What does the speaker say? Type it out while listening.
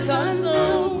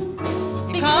consumed.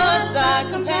 Because thy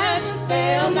compassions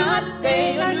fail not,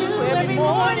 they are new every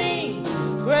morning.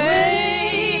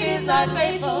 Great is thy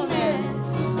faithfulness.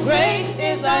 Great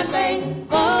is thy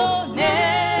faithfulness.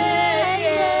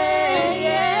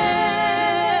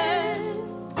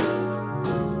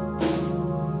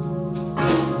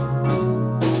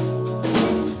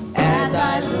 As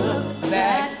I look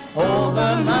back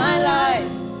over my life,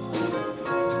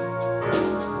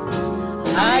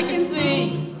 I can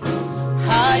see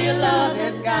how your love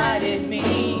has guided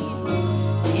me.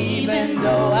 Even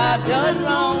though I've done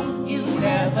wrong, you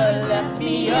never left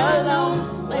me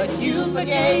alone, but you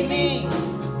forgave me,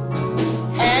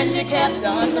 and you kept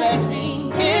on blessing.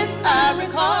 This I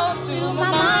recall to my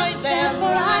mind,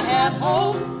 therefore I have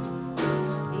hope.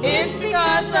 It's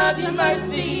because of your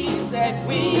mercies that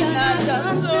we are not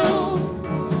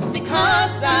consumed.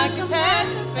 Because thy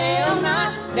compassions fail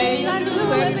not, they are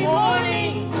new every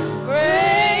morning.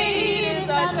 Great is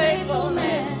thy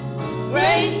faithfulness.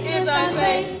 Great is thy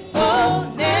faithfulness.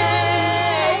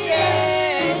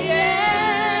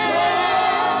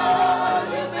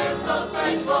 You've been so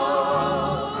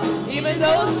faithful. Even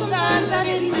though sometimes I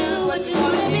didn't do what you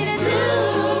wanted me to do.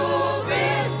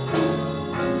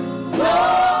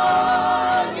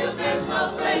 Lord, you've been so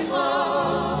faithful.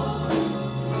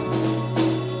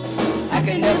 I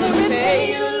can never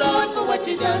repay you, Lord, for what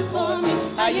you've done for me.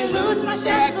 How you loose my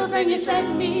shackles and you set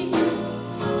me.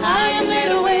 How you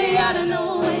made a way out of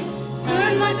no way.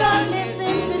 Turn my darkness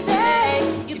into day.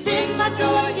 You've been my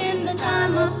joy in the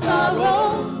time of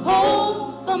sorrow.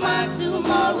 Hope for my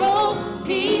tomorrow.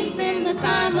 Peace in the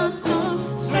time of storm.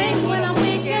 Strength when I'm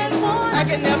weak and worn. I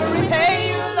can never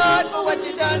repay you, Lord, for what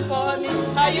you've done for me.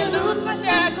 How you loose my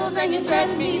shackles and you set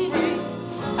me free.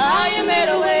 How you made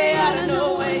a way out of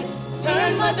no way.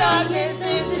 Turn my darkness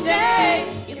into day.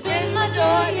 You've been my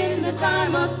joy in the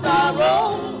time of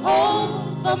sorrow. Hope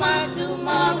for my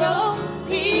tomorrow.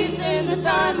 Peace in the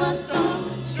time of storm.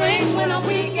 Strength when I'm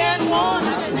weak and worn.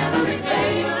 I can never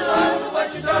repay you, Lord, for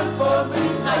what you've done for me.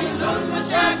 How you loose my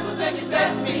shackles and you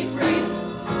set me free.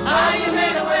 How you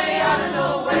made a way out of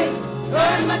no way.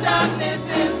 Turn my darkness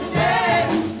into day.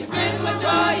 You've been my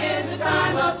joy in the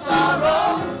time of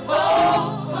sorrow.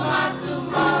 Hope for my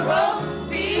tomorrow.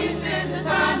 Peace in the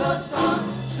time of storm.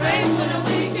 Strength when I'm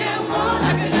weak and worn.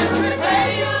 I can never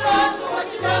repay you, Lord, for what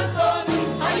you've done for me.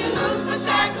 How you loose my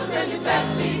shackles and you set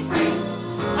me free.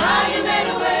 How you made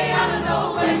a way out of no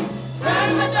way. Turn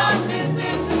my darkness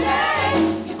into day.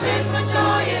 You've been my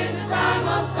joy in the time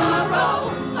of sorrow.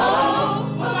 Hope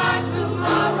for my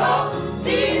tomorrow.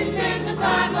 Peace in the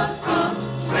time of storm.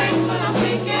 Strength when I'm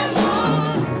weak and worn.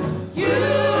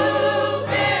 You've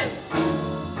been,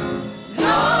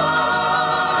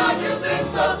 Lord, you've been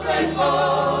so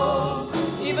faithful.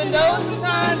 Even though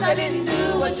sometimes I didn't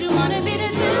do what you wanted me to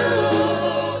do.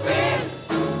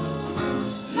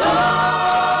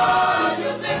 Lord,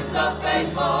 you've been so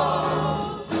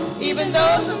faithful. Even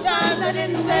though sometimes I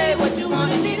didn't say what you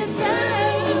wanted me to say.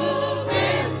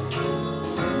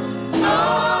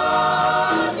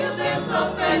 Lord, you've been so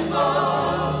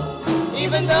faithful.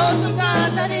 Even though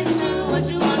sometimes I didn't do what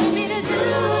you wanted me to do.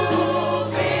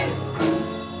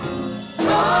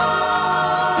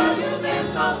 Lord, you've been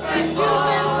so faithful. You've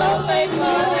been so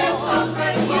faithful. You've been so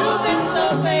faithful. You've been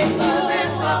so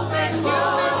faithful.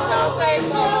 You've been so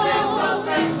faithful.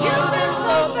 You've been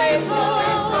so faithful.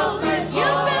 You've been so faithful.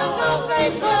 You've been so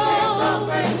faithful.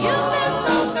 You've been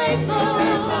so faithful.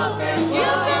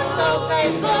 You've been so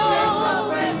faithful.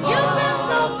 You've been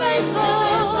so faithful.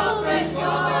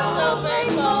 You've been so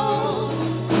faithful.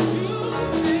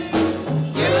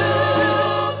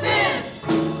 You've been,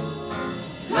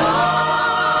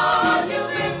 Lord,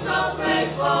 you've been so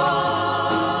faithful.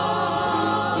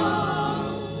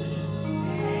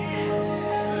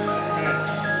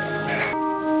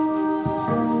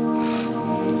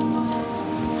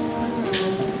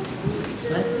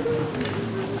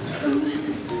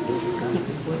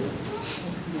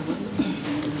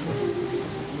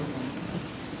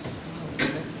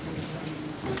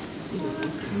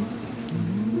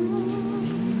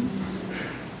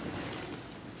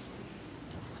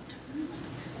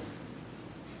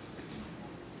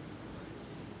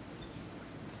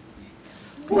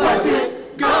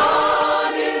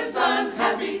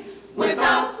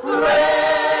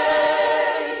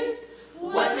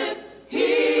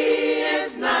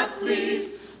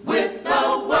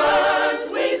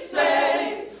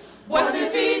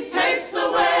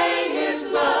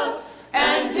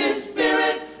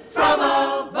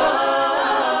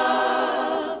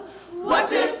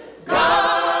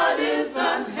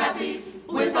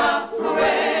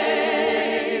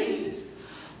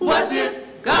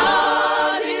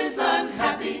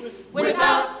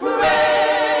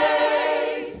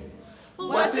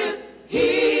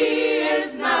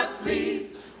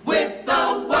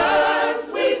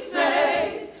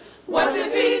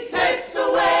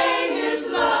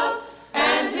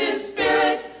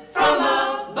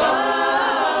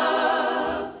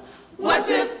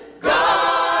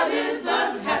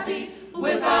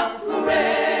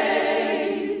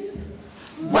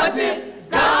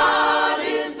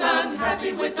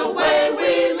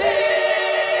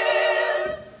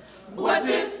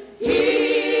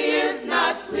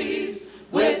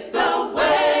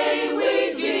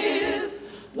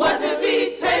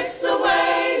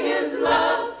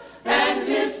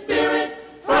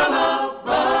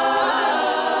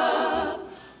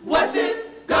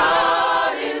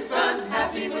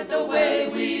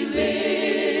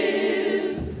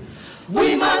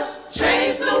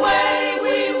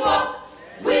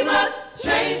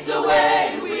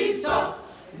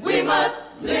 must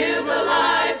live a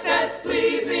life that's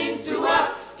pleasing to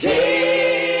our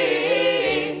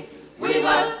King. We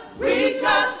must read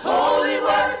God's holy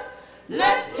word.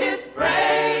 Let his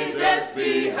praises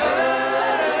be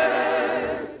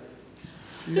heard.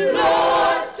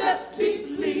 Lord, just be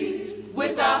pleased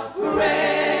with our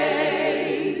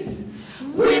praise.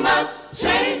 We must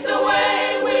change the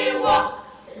way we walk.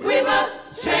 We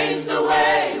must change the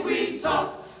way we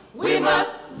talk. We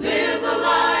must live a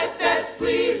life that's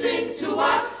pleasing to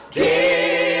our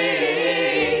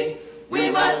King. We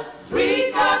must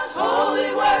read God's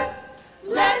holy word.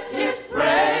 Let his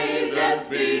praises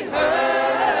be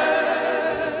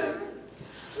heard.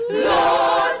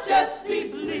 Lord, just be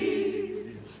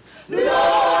pleased.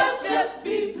 Lord, just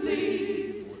be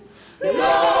pleased.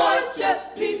 Lord,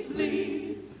 just be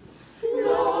pleased.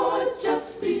 Lord,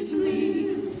 just be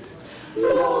pleased.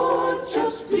 Lord,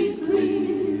 just be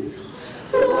pleased.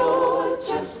 Lord,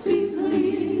 just be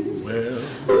pleased.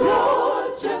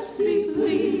 Lord, just be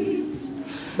pleased.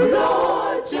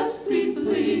 Lord, just be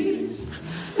pleased.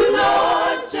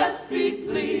 Lord, just be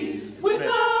pleased with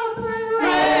our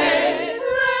praise,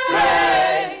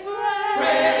 praise,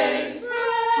 praise,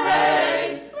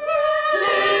 praise,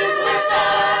 please with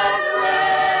our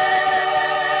praise.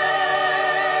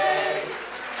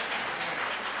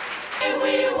 When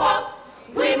we walk,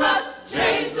 we must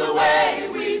change the way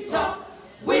we talk.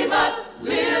 We must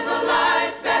live a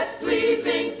life that's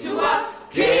pleasing to our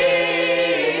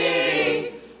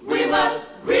King. We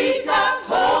must read God's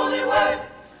holy word.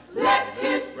 Let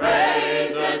his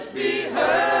praises be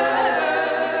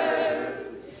heard.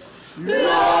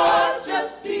 Lord,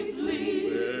 just be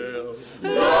pleased.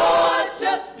 Lord,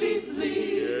 just be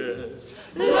pleased.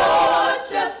 Lord,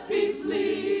 just be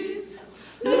pleased.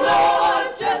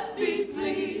 Lord, just be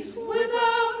pleased with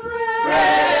our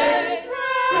praise,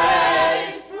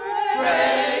 praise,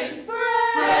 praise,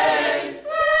 praise,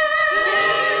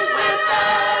 please with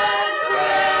our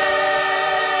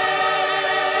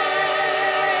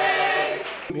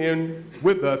praise. In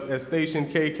with us at station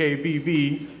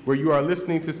KKVV, where you are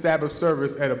listening to Sabbath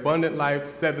service at Abundant Life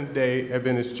Seventh-day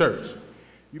Adventist Church.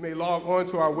 You may log on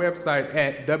to our website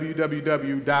at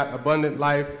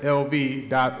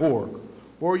www.abundantlifelv.org,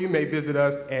 or you may visit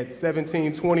us at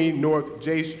 1720 North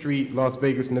J Street, Las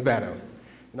Vegas, Nevada.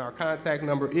 And our contact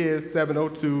number is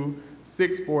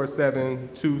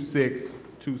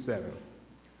 702-647-2627.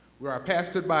 We are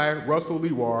pastored by Russell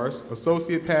Lewars.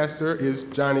 Associate pastor is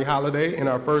Johnny Holliday, and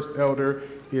our first elder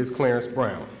is Clarence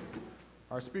Brown.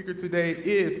 Our speaker today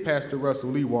is Pastor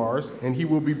Russell Lewars, and he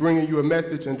will be bringing you a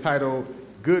message entitled,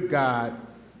 Good God,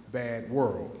 Bad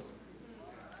World.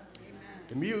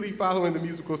 Immediately following the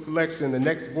musical selection, the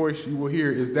next voice you will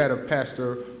hear is that of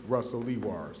Pastor Russell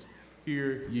Lewars.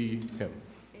 Hear ye him.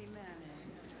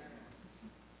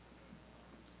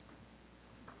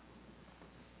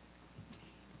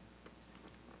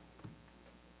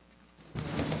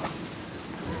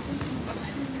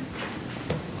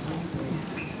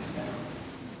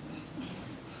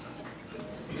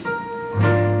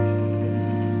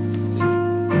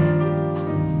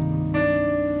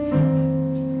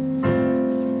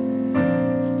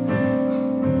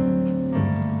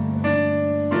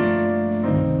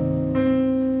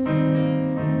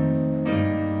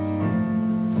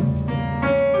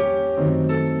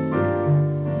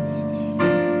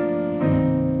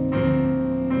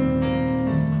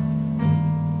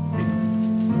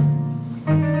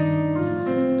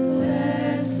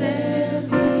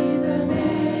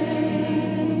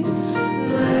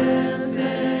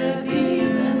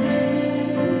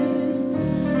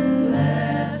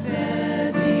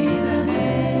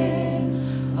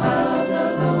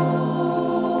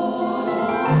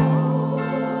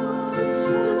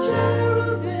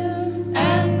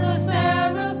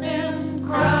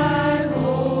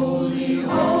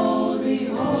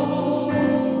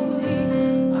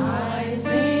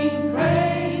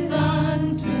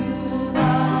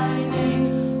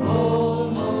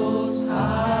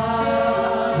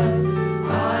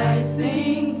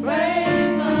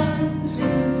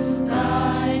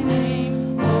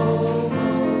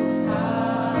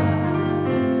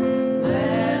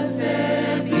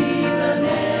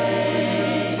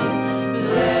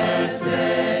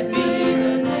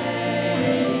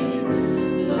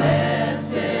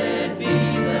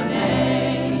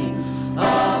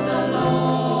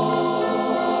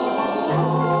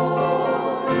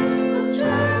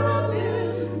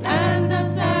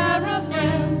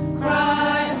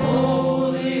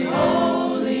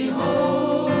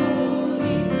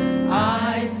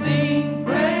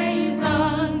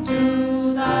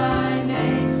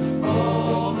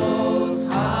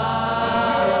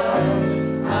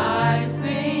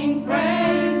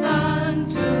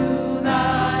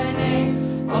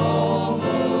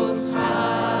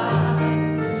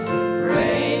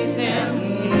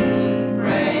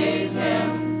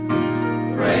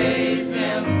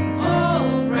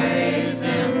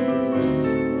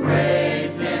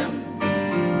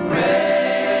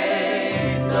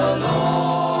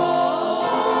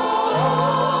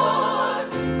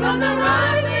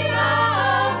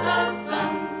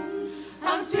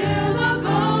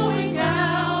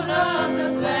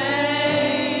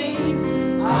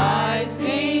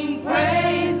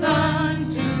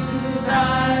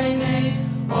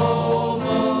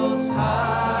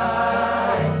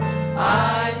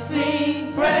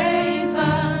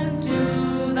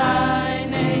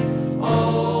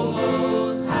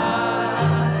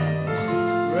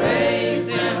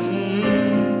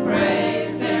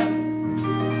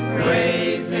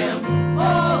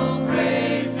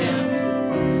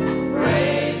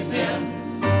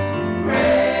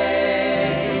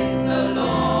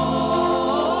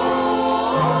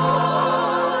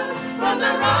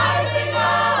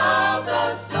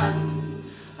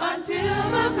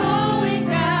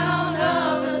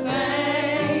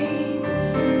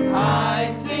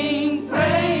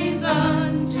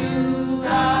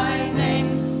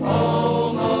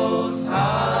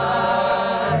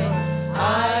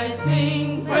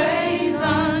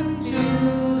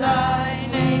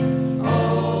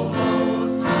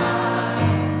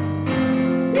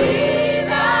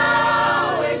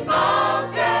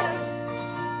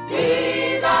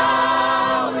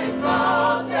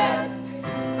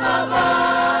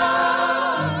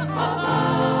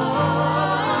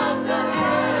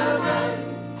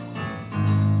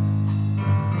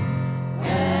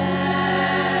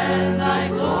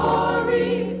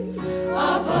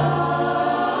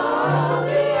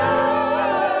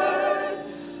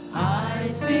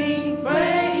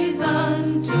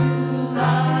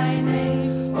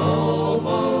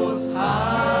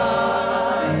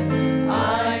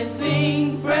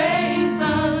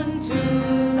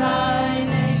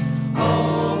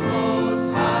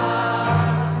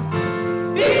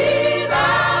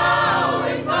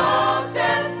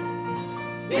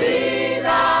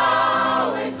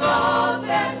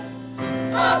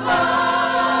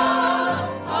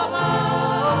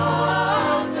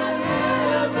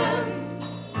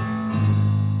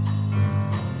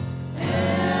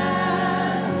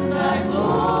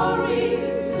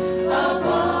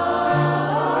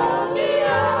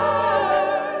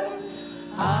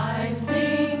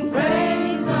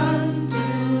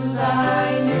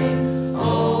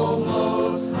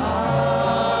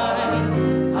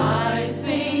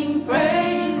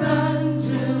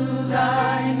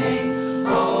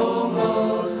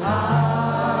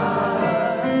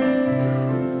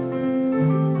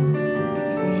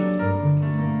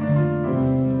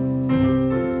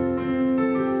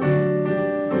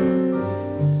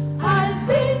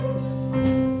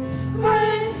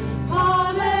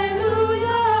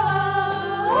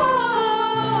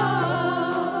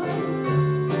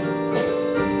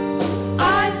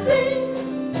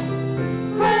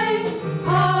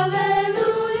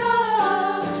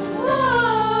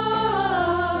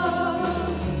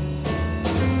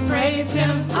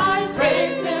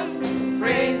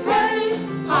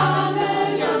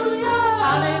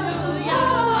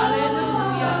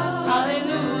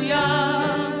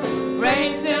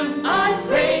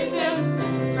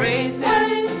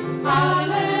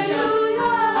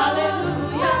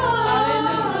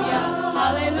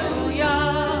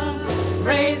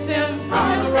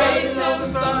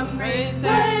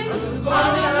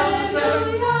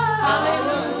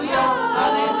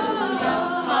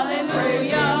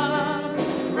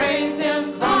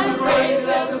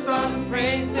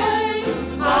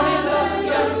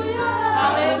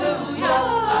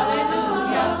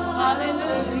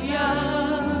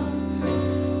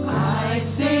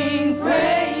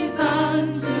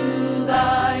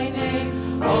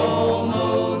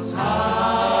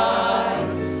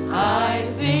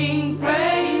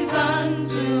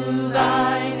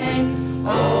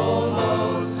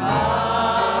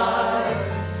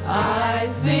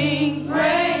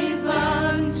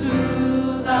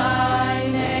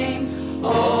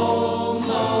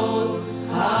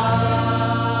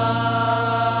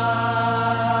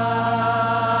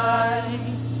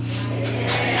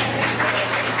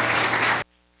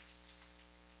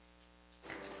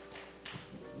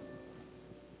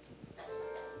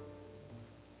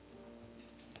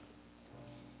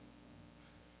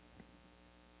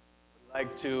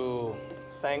 like to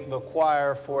thank the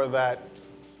choir for that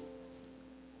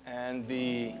and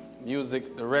the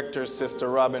music director, Sister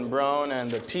Robin Brown, and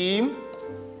the team,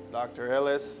 Dr.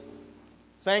 Ellis.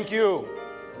 Thank you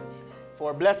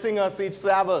for blessing us each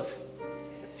Sabbath,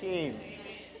 the team,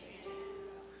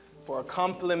 for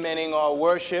complimenting our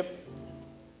worship.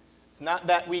 It's not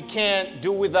that we can't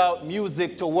do without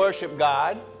music to worship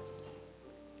God,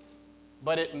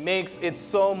 but it makes it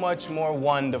so much more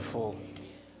wonderful.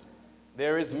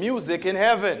 There is music in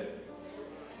heaven.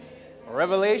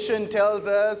 Revelation tells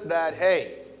us that,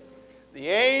 hey, the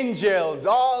angels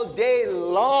all day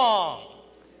long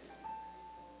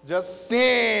just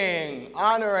sing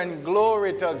honor and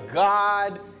glory to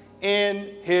God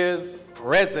in His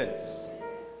presence.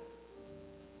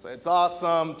 So it's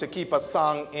awesome to keep a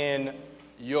song in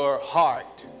your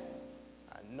heart.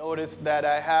 I noticed that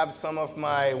I have some of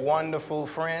my wonderful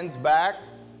friends back.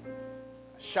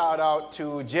 Shout out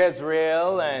to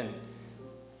Jezreel and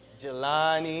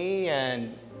Jelani,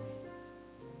 and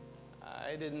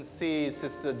I didn't see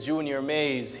Sister Junior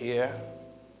Mays here.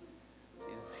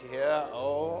 She's here.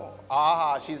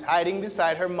 She's hiding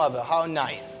beside her mother. How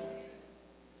nice.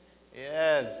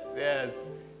 Yes.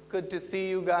 Good to see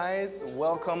you guys.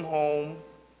 Welcome home.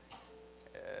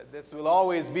 This will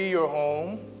always be your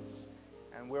home,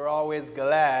 and we're always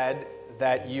glad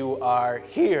that you are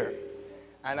here.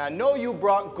 And I know you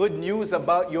brought good news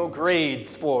about your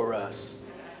grades for us,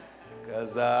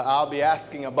 because I'll be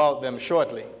asking about them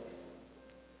shortly.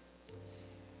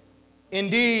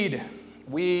 Indeed,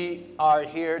 we are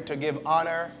here to give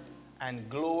honor and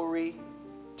glory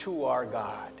to our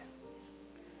God,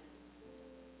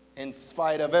 in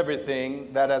spite of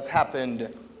everything that has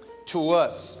happened to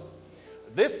us.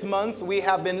 This month, we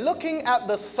have been looking at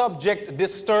the subject,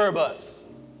 disturb us,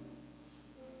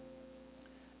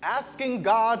 asking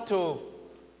God to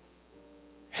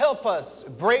help us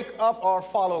break up our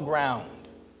fallow ground,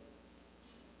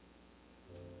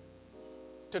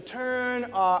 to turn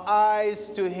our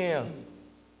eyes to Him.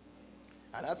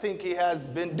 And I think He has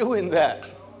been doing that.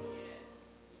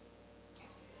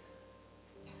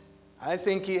 I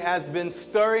think He has been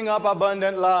stirring up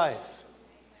abundant life,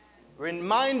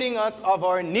 reminding us of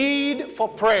our need for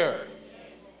prayer,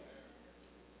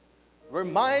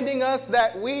 reminding us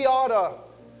that we ought to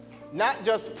not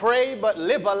just pray, but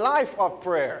live a life of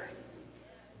prayer.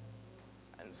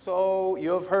 And so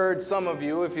you've heard, some of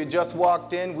you, if you just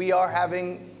walked in, we are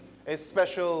having a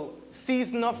special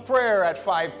season of prayer at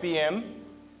 5 p.m.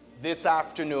 this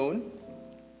afternoon.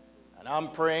 And I'm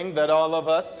praying that all of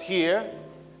us here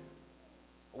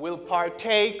will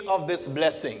partake of this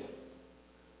blessing.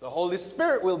 The Holy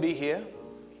Spirit will be here.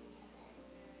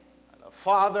 And the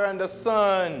Father and the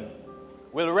Son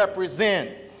will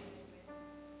represent.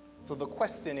 So the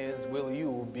question is, will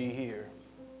you be here?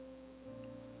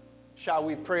 Shall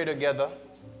we pray together?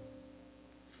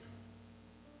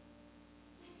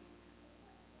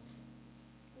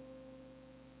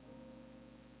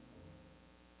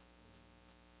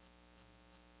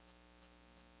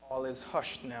 All is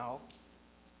hushed now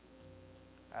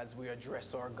as we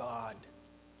address our God.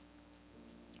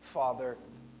 Father,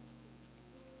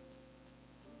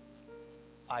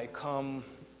 I come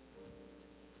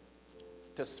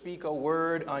to speak a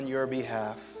word on your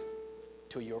behalf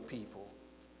to your people.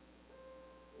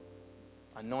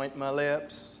 Anoint my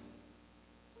lips,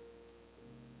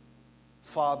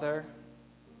 Father,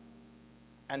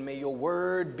 and may your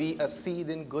word be a seed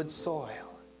in good soil.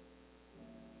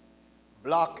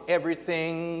 Block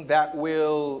everything that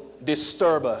will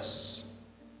disturb us,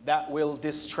 that will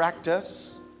distract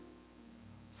us,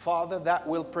 Father, that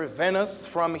will prevent us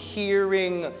from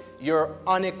hearing your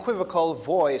unequivocal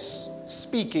voice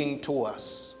speaking to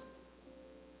us.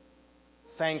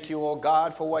 Thank you, O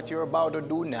God, for what you're about to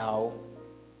do now.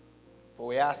 For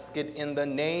we ask it in the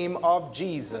name of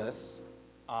Jesus.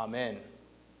 Amen.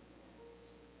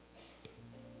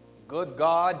 Good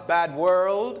God, bad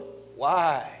world,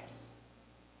 why?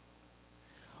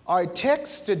 Our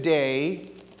text today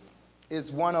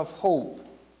is one of hope.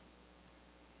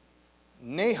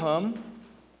 Nahum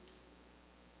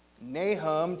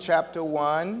chapter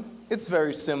 1, it's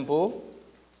very simple,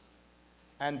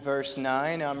 and verse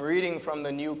 9. I'm reading from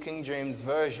the New King James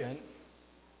Version.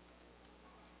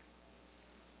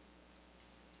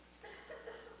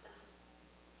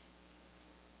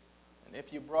 And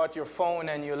if you brought your phone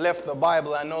and you left the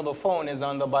Bible, I know the phone is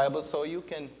on the Bible, so you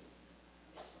can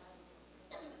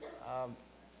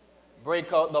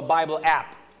break out the Bible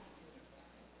app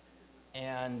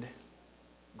and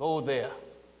go there.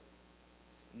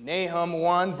 Nahum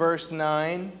 1 verse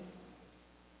 9.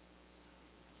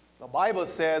 The Bible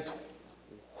says,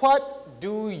 what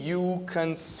do you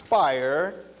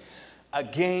conspire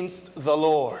against the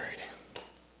Lord?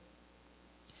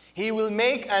 He will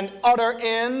make an utter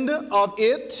end of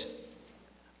it.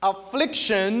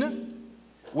 Affliction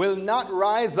will not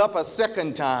rise up a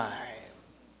second time.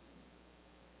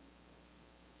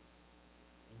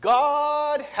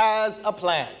 God has a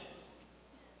plan.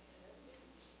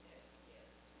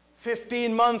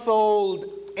 15-month-old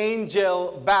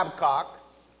Angel Babcock,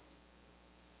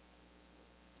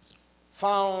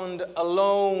 found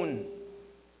alone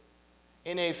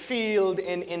in a field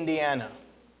in Indiana.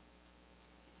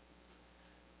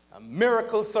 A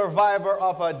miracle survivor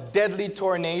of a deadly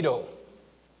tornado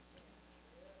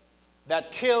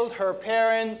that killed her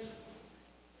parents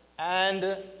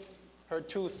and her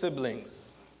 2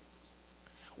 siblings.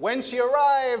 When she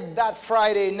arrived that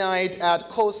Friday night at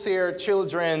Kosser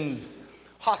Children's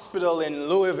Hospital in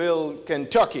Louisville,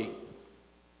 Kentucky,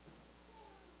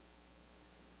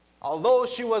 although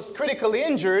she was critically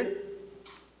injured,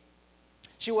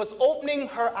 she was opening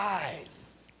her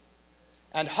eyes,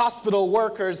 and hospital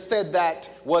workers said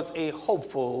that was a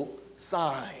hopeful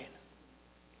sign.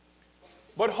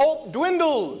 But hope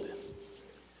dwindled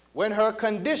when her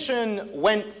condition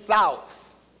went south,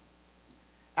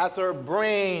 as her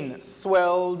brain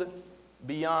swelled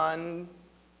beyond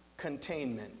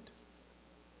containment.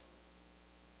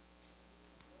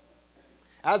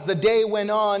 As the day went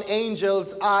on,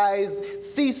 Angel's eyes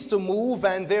ceased to move,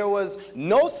 and there was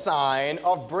no sign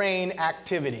of brain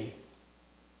activity.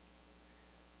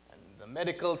 And the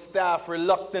medical staff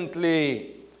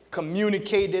reluctantly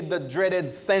communicated the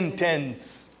dreaded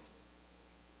sentence.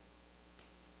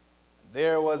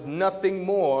 There was nothing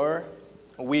more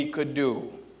we could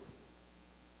do.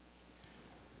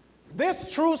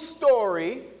 This true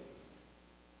story,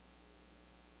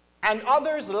 and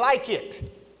others like it,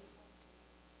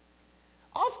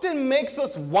 often makes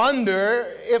us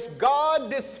wonder if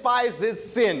God despises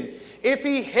sin, if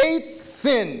he hates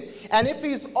sin, and if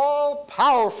he's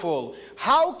all-powerful.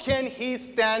 How can he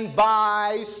stand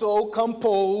by so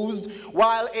composed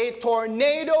while a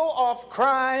tornado of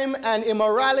crime and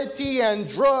immorality and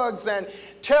drugs and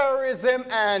terrorism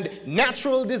and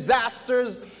natural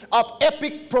disasters of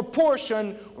epic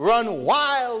proportion run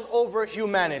wild over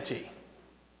humanity?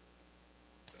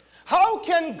 How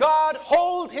can God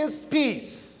hold his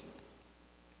peace?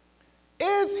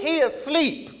 Is he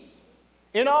asleep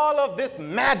in all of this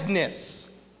madness?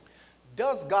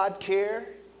 Does God care?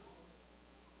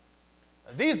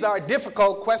 These are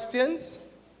difficult questions.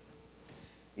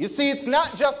 You see, it's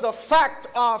not just the fact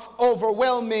of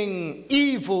overwhelming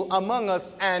evil among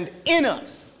us and in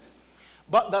us,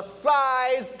 but the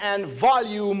size and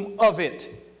volume of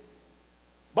it.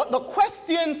 But the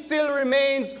question still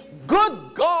remains,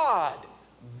 good God,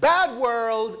 bad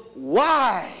world,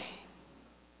 why?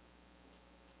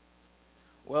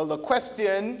 Well, the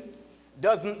question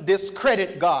doesn't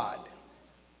discredit God.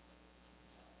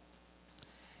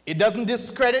 It doesn't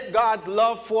discredit God's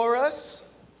love for us,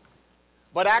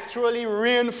 but actually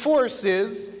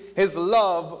reinforces his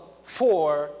love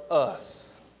for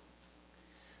us.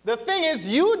 The thing is,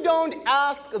 you don't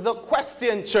ask the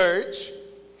question, church,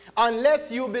 unless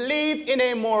you believe in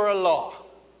a moral law.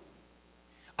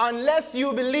 Unless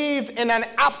you believe in an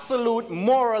absolute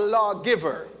moral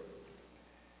lawgiver.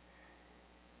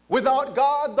 Without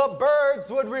God, the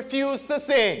birds would refuse to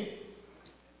sing.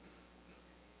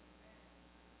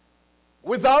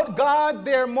 Without God,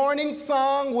 their morning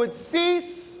song would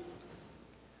cease.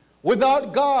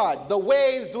 Without God, the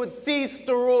waves would cease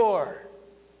to roar.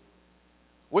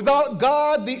 Without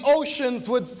God, the oceans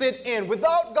would sit in.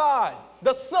 Without God,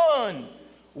 the sun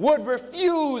would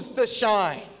refuse to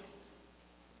shine.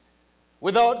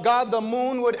 Without God, the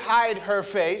moon would hide her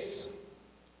face.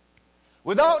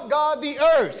 Without God, the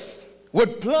earth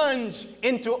would plunge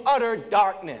into utter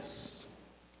darkness.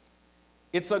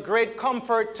 It's a great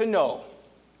comfort to know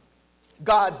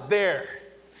God's there.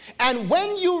 And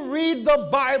when you read the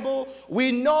Bible,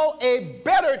 we know a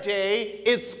better day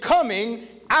is coming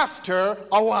after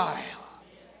a while.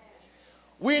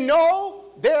 We know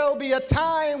there'll be a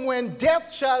time when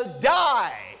death shall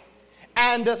die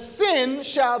and the sin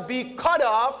shall be cut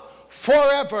off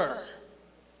forever.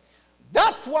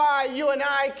 That's why you and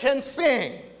I can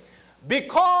sing,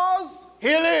 because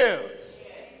he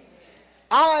lives.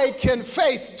 I can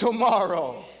face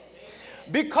tomorrow.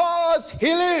 Because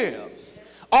he lives,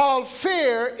 all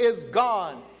fear is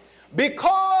gone.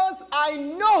 Because I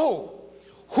know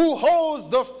who holds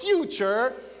the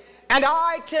future, and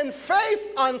I can face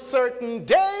uncertain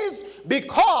days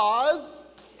because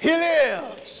he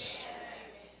lives.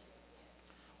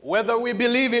 Whether we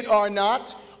believe it or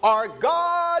not, our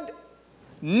God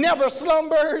never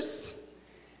slumbers,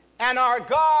 and our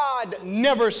God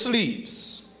never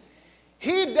sleeps.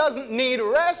 He doesn't need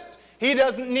rest. He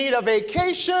doesn't need a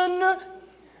vacation.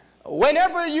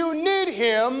 Whenever you need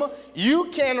him, you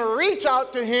can reach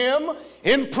out to him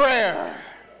in prayer.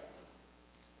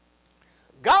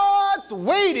 God's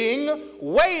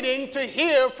waiting to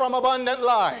hear from Abundant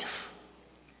Life.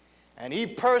 And he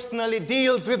personally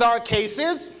deals with our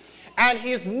cases, and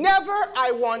he's never,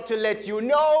 I want to let you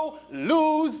know,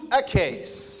 lose a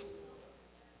case.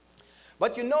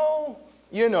 But you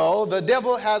know, the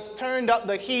devil has turned up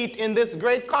the heat in this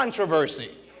great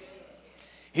controversy.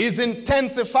 He's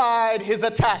intensified his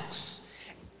attacks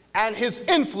and his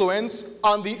influence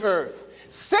on the earth.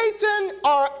 Satan,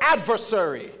 our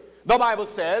adversary, the Bible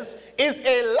says, is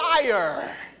a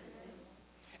liar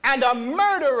and a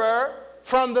murderer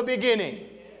from the beginning.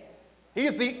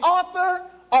 He's the author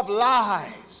of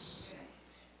lies.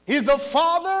 He's the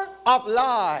father of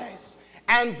lies.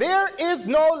 And there is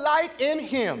no light in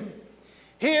him.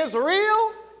 He is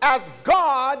real as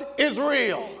God is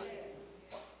real.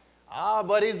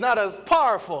 But he's not as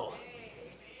powerful.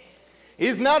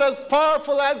 He's not as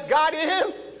powerful as God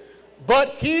is, but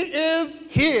he is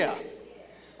here.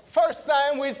 First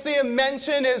time we see him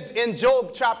mentioned is in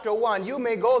Job chapter 1. You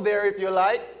may go there if you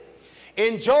like.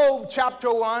 In Job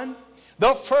chapter 1,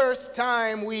 the first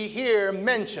time we hear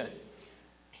mention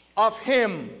of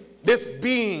him, this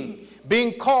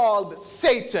being called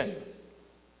Satan.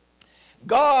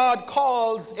 God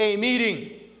calls a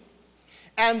meeting,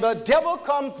 and the devil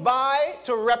comes by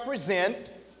to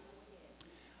represent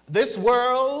this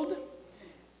world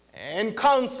and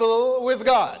counsel with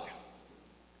God.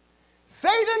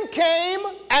 Satan came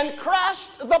and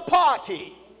crashed the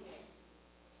party,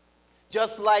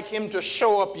 just like him to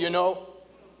show up,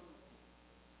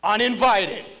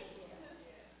 uninvited.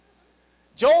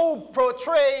 Job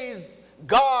portrays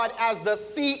God as the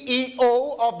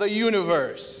CEO of the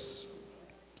universe.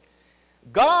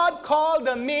 God called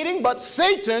the meeting, but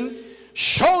Satan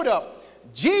showed up.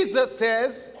 Jesus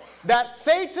says that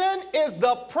Satan is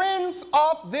the prince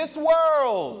of this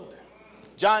world.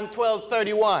 John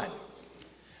 12:31.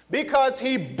 Because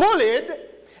he bullied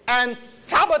and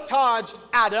sabotaged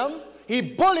Adam. He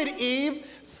bullied Eve,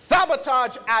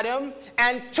 sabotaged Adam,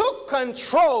 and took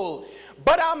control.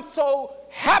 But I'm so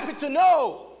happy to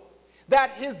know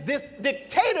that this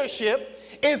dictatorship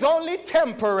is only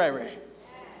temporary.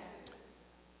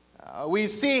 We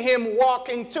see him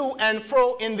walking to and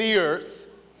fro in the earth.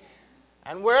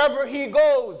 And wherever he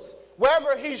goes,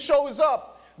 wherever he shows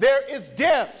up, there is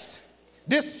death,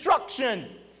 destruction,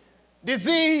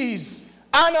 disease,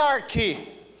 anarchy.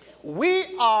 We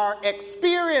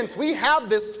have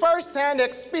this first-hand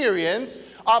experience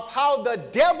of how the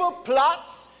devil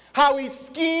plots, how he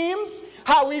schemes,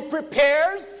 how he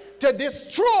prepares to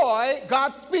destroy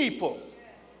God's people.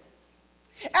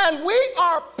 And we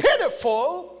are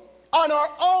pitiful on our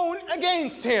own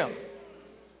against him.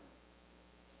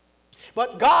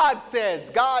 But God says,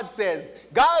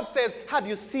 have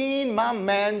you seen my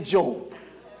man Job?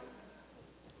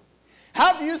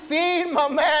 Have you seen my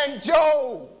man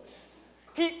Job?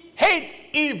 He hates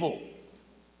evil.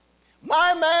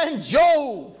 My man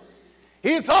Job,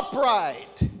 he's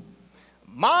upright.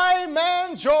 My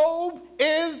man Job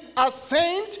is a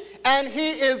saint and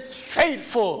he is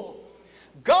faithful.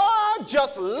 God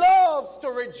just loves to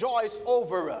rejoice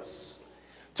over us,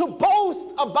 to boast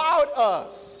about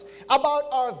us, about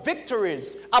our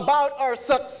victories, about our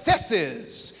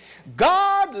successes.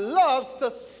 God loves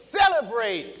to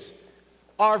celebrate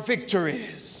our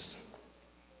victories.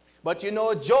 But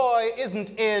joy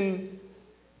isn't in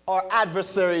our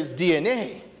adversary's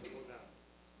DNA.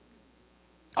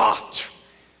 The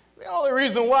only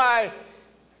reason why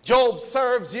Job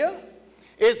serves you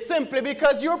is simply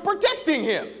because you're protecting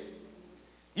him.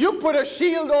 You put a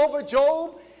shield over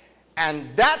Job, and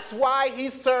that's why he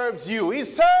serves you. He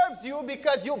serves you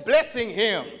because you're blessing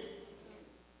him.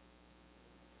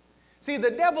 See, the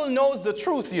devil knows the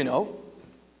truth,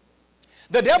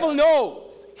 The devil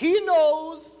knows. He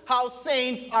knows how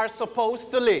saints are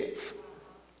supposed to live.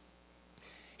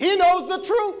 He knows the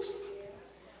truth.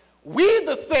 We,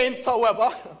 the saints,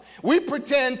 however, we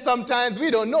pretend sometimes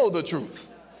we don't know the truth.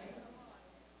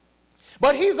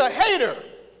 But he's a hater.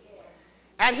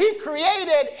 And he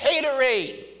created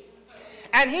haterade.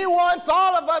 And he wants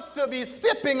all of us to be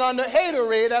sipping on the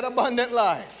haterade at Abundant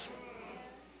Life.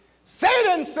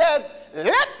 Satan says,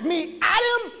 let me,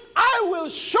 Adam, I will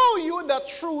show you the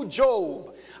true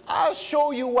Job. I'll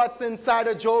show you what's inside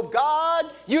of Job.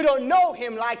 God, you don't know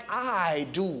him like I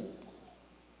do.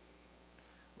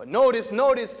 But notice,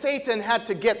 Satan had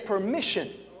to get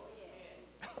permission.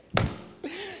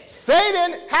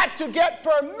 Satan had to get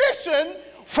permission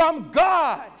from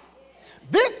God.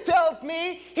 This tells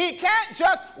me he can't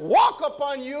just walk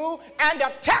upon you and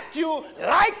attack you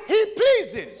like he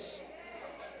pleases.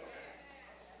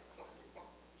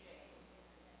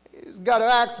 He's got to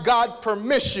ask God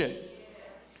permission.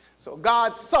 So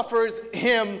God suffers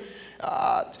him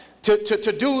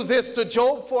to do this to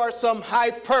Job for some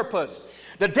high purpose.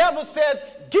 The devil says,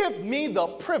 give me the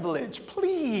privilege,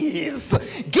 please.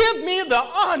 Give me the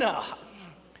honor.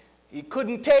 He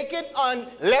couldn't take it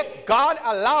unless God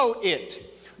allowed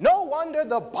it. No wonder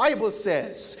the Bible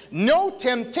says, no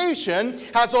temptation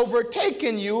has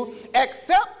overtaken you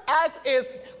except as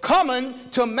is common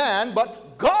to man,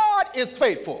 but God is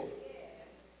faithful,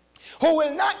 who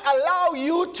will not allow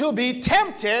you to be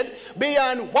tempted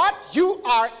beyond what you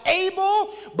are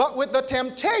able, but with the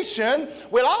temptation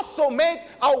will also make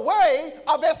a way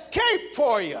of escape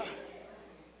for you,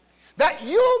 that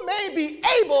you may be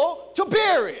able to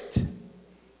bear it.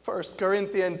 1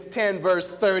 Corinthians 10 verse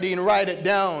 13, write it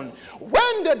down.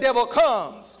 When the devil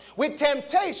comes with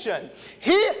temptation,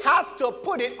 he has to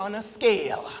put it on a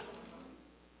scale.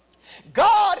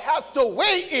 God has to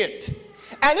weigh it.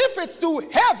 And if it's too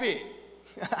heavy,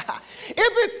 if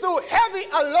it's too heavy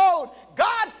a load,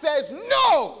 God says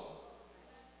no.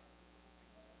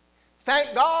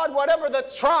 Thank God, whatever the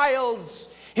trials,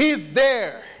 he's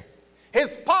there.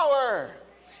 His power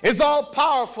is all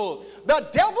powerful. The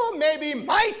devil may be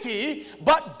mighty,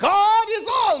 but God is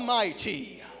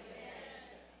almighty.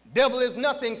 Devil is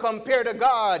nothing compared to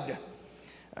God.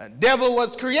 Devil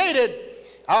was created.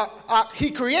 He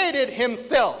created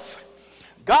himself.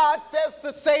 God says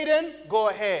to Satan, go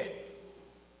ahead.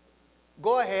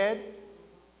 Go ahead.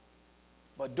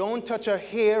 But don't touch a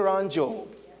hair on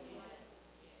Job.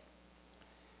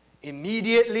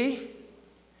 Immediately,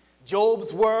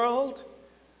 Job's world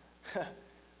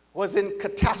was in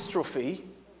catastrophe.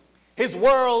 His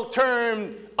world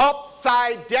turned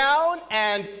upside down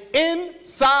and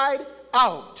inside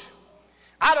out.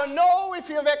 I don't know if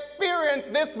you've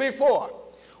experienced this before.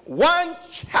 One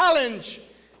challenge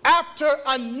after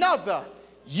another.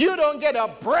 You don't get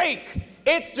a break.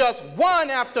 It's just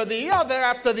one after the other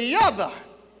after the other.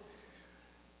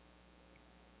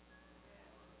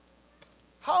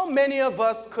 How many of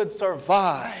us could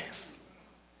survive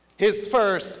his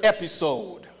first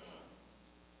episode?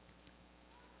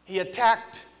 He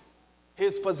attacked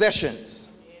his possessions.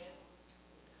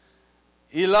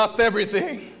 He lost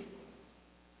everything.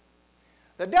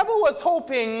 The devil was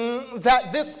hoping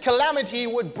that this calamity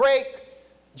would break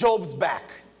Job's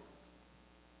back,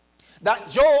 that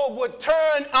Job would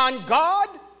turn on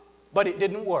God, but it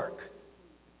didn't work.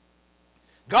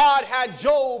 God had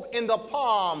Job in the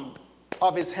palm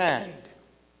of his hand.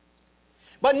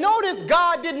 But notice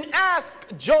God didn't ask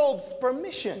Job's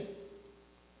permission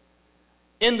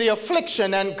in the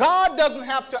affliction, and God doesn't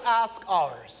have to ask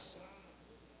ours.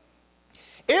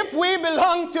 If we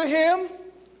belong to him,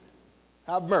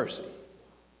 have mercy.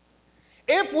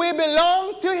 If we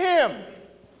belong to him,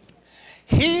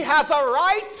 he has a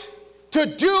right to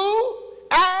do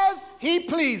as he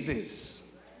pleases.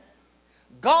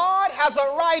 God has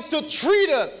a right to treat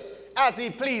us as he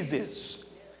pleases,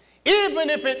 even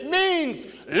if it means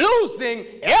losing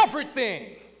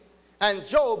everything. And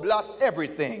Job lost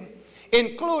everything,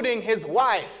 including his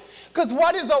wife. Because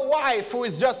what is a wife who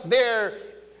is just there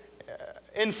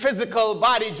in physical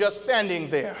body, just standing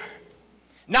there,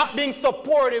 not being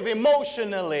supportive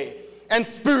emotionally and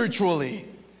spiritually?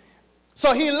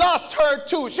 So he lost her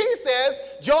too. She says,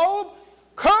 Job,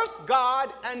 curse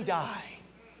God and die.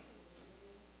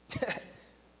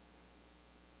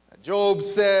 Job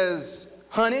says,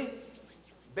 honey,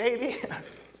 baby,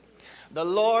 the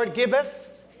Lord giveth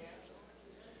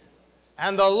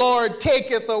and the Lord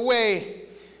taketh away.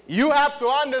 You have to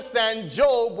understand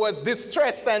Job was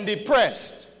distressed and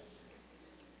depressed.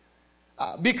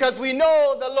 Because we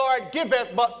know the Lord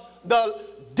giveth, but the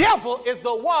devil is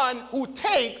the one who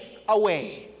takes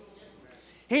away.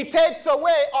 He takes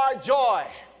away our joy.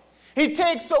 He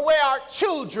takes away our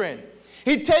children.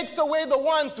 He takes away the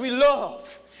ones we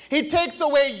love. He takes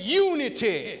away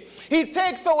unity. He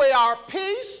takes away our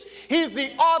peace. He's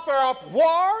the author of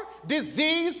war,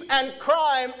 disease, and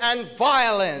crime and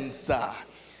violence.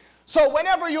 So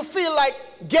whenever you feel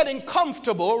like getting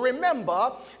comfortable,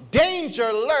 remember,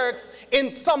 danger lurks in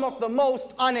some of the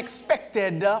most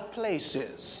unexpected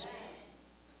places.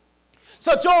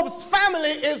 So Job's family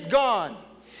is gone.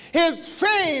 His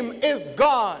fame is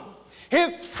gone.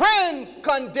 His friends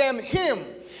condemn him.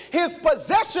 His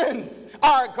possessions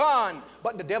are gone.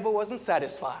 But the devil wasn't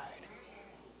satisfied.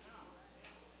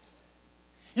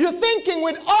 You're thinking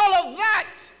with all of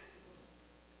that,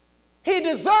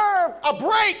 deserved a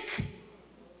break.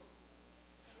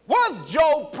 Was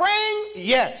Job praying?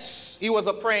 Yes, he was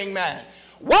a praying man.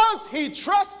 Was he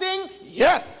trusting?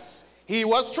 Yes, he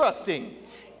was trusting.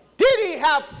 Did he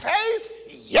have faith?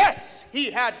 Yes, he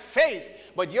had faith.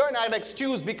 But you're not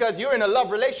excused because you're in a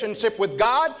love relationship with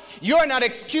God. You're not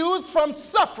excused from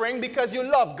suffering because you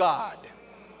love God.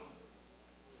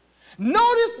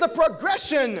 Notice the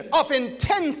progression of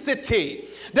intensity.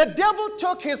 The devil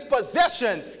took his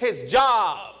possessions, his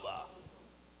job,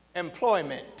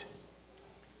 employment.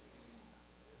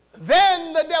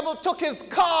 Then the devil took his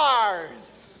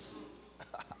cars.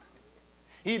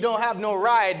 He don't have no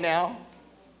ride now.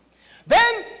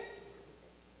 Then,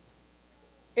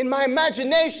 in my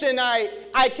imagination,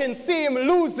 I can see him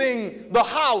losing the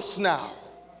house now.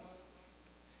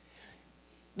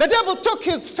 The devil took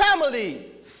his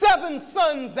family, 7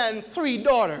 sons and 3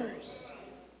 daughters.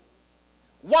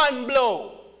 One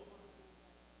blow.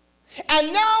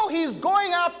 And now he's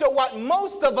going after what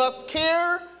most of us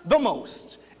care the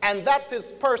most, and that's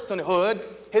his personhood,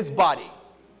 his body.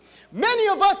 Many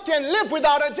of us can live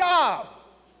without a job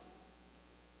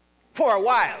for a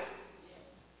while.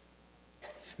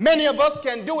 Many of us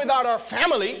can do without our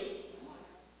family.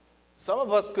 Some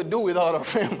of us could do without our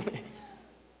family.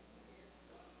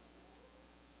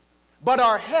 But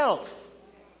our health,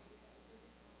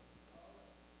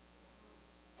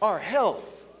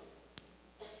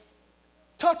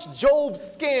 touch Job's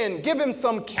skin, give him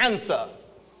some cancer.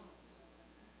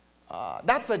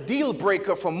 That's a deal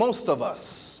breaker for most of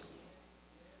us.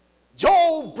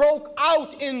 Job broke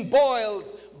out in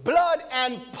boils, blood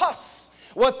and pus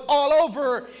was all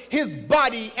over his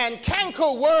body, and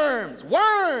canker worms,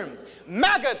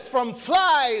 maggots from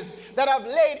flies that have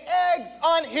laid eggs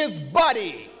on his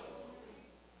body.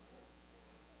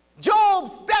 Job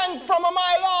stank from a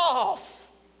mile off,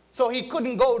 so he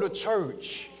couldn't go to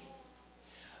church.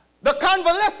 The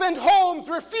convalescent homes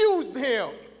refused him.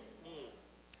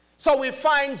 So we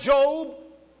find Job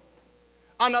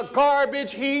on a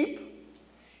garbage heap.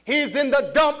 He's in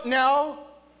the dump now,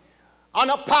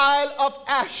 on a pile of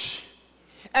ash,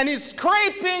 and he's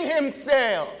scraping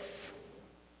himself.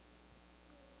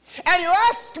 And you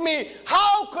ask me,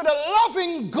 how could a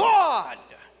loving God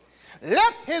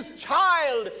let his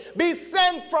child be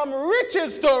sent from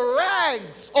riches to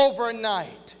rags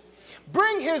overnight?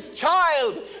 Bring his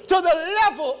child to the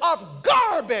level of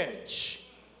garbage.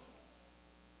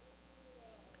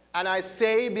 And I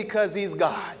say because he's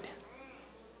God.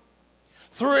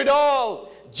 Through it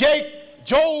all,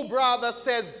 Job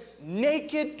says,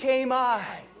 naked came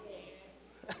I.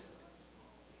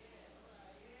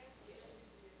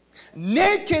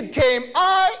 Naked came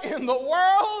I in the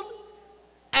world,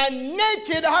 and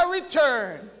naked I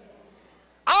return.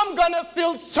 I'm going to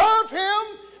still serve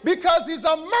him because he's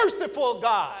a merciful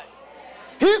God.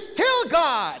 He's still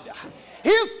God.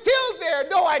 He's still there.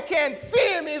 Though I can't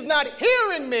see him, he's not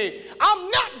hearing me. I'm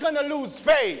not going to lose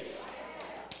faith.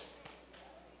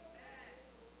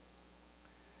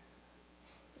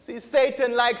 See,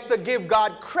 Satan likes to give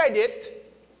God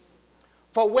credit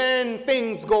for when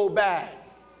things go bad.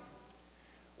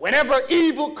 Whenever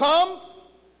evil comes,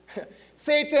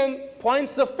 Satan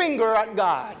points the finger at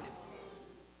God.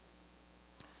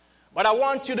 But I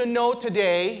want you to know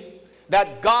today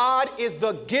that God is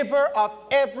the giver of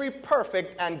every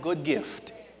perfect and good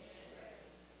gift.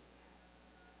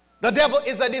 The devil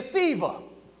is a deceiver.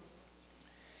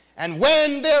 And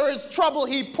when there is trouble,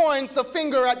 he points the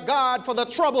finger at God for the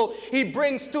trouble he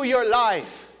brings to your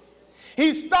life.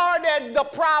 He started the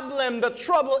problem, the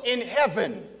trouble in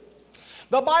heaven.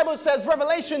 The Bible says,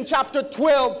 Revelation chapter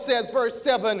 12 says, verse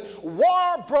 7,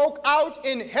 war broke out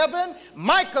in heaven.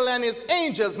 Michael and his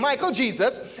angels, Michael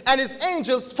Jesus, and his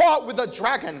angels fought with the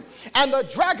dragon. And the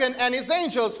dragon and his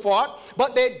angels fought,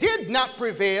 but they did not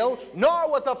prevail, nor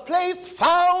was a place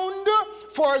found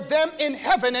for them in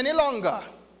heaven any longer.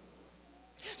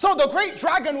 So the great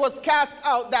dragon was cast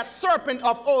out, that serpent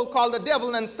of old called the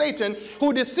devil and Satan,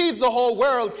 who deceives the whole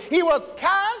world. He was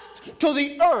cast to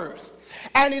the earth,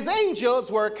 and his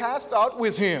angels were cast out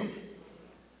with him.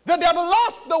 The devil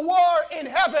lost the war in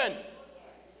heaven,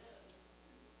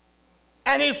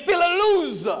 and he's still a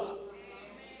loser.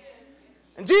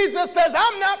 And Jesus says,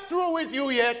 I'm not through with you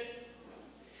yet.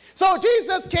 So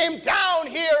Jesus came down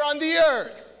here on the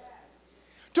earth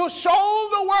to show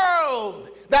the world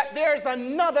that there's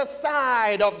another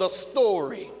side of the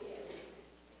story.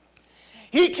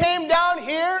 He came down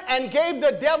here and gave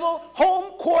the devil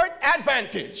home court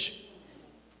advantage.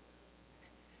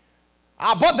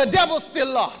 But the devil still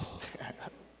lost.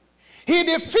 He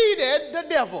defeated the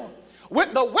devil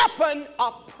with the weapon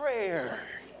of prayer.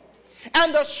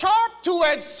 and the sharp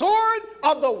two-edged sword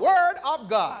of the word of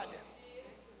God.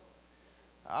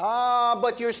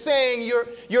 But you're saying,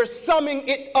 you're summing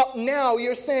it up now.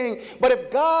 You're saying, but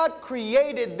if God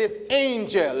created this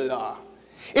angel,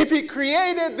 if he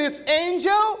created this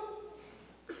angel,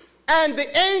 and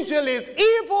the angel is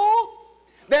evil,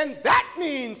 then that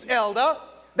means, elder,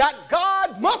 that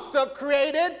God must have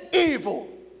created evil.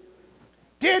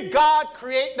 Did God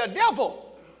create the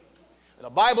devil? The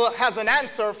Bible has an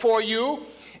answer for you.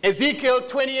 Ezekiel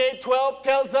 28:12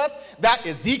 tells us that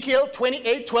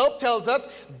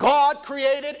God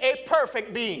created a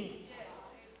perfect being.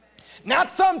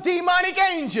 Not some demonic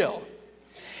angel.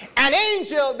 An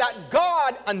angel that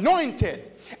God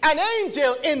anointed. An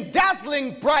angel in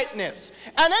dazzling brightness.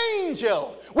 An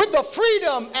angel with the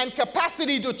freedom and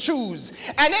capacity to choose.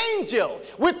 An angel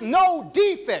with no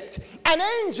defect. An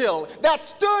angel that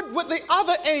stood with the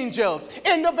other angels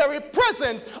in the very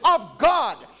presence of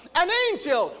God. An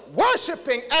angel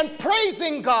worshiping and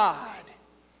praising God.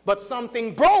 But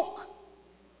something broke.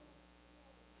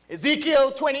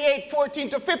 Ezekiel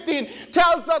 28:14-15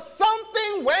 tells us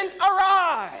something went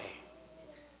awry.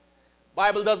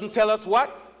 Bible doesn't tell us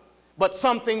what, but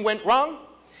something went wrong.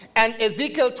 And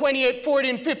Ezekiel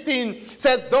 28:14-15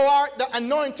 says, "Thou art the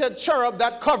anointed cherub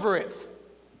that covereth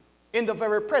in the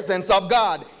very presence of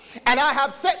God. And I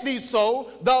have set thee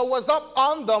so, thou was up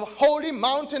on the holy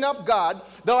mountain of God.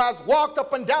 Thou hast walked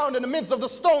up and down in the midst of the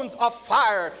stones of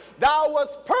fire. Thou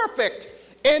wast perfect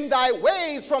in thy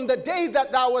ways from the day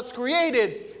that thou wast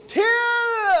created,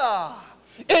 till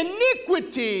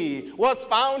iniquity was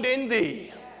found in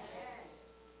thee."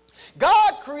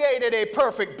 God created a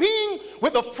perfect being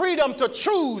with the freedom to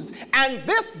choose, and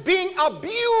this being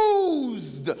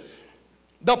abused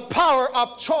the power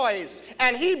of choice,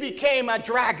 and he became a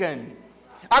dragon,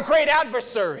 a great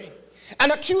adversary,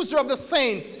 an accuser of the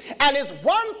saints. And his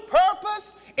one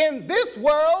purpose in this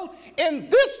world, in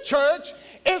this church,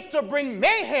 is to bring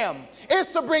mayhem, is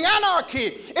to bring anarchy,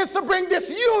 is to bring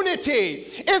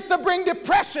disunity, is to bring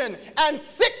depression and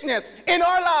sickness in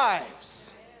our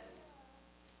lives.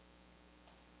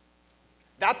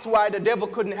 That's why the devil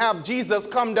couldn't have Jesus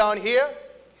come down here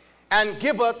and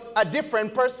give us a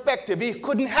different perspective. He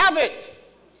couldn't have it.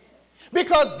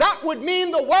 Because that would mean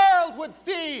the world would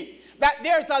see that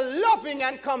there's a loving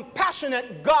and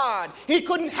compassionate God. He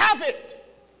couldn't have it.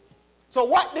 So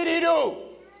what did he do?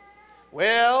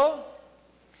 Well,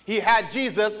 he had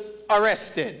Jesus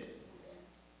arrested.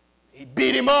 He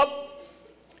beat him up.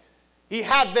 He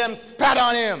had them spat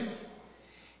on him.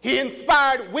 He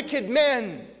inspired wicked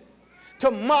men to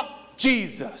mock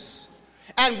Jesus.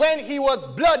 And when he was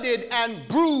bloodied and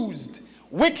bruised,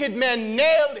 wicked men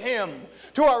nailed him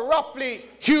to a roughly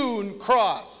hewn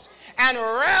cross and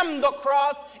rammed the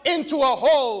cross into a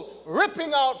hole,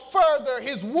 ripping out further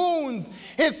his wounds,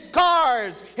 his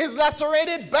scars, his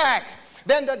lacerated back.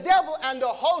 Then the devil and the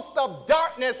host of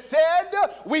darkness said,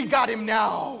 "We got him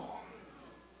now."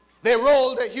 They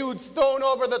rolled a huge stone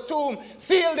over the tomb,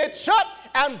 sealed it shut,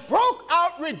 and broke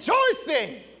out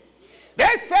rejoicing.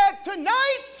 They said,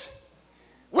 "Tonight,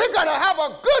 we're going to have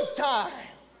a good time."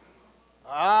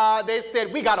 They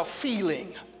said, "We got a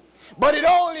feeling." But it's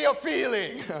only a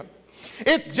feeling.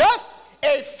 It's just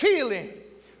a feeling.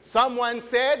 Someone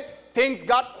said things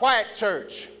got quiet,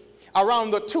 church,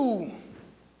 around the tomb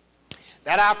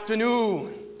that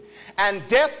afternoon. And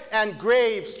death and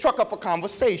grave struck up a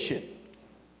conversation.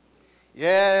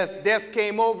 Yes, death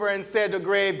came over and said to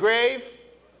grave, "Grave,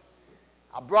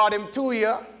 I brought him to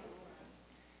you.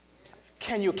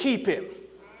 Can you keep him?"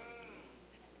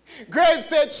 Grave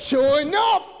said, "Sure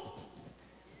enough,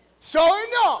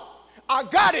 I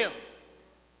got him.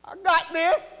 I got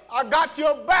this. I got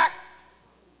your back.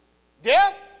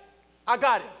 Death, I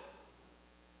got him."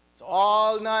 So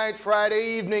all night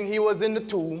Friday evening he was in the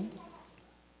tomb.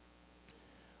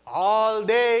 All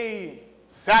day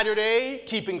Saturday,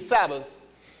 keeping Sabbath,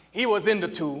 he was in the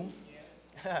tomb.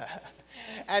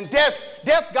 And death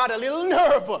got a little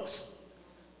nervous.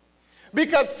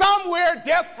 Because somewhere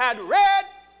death had read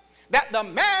that the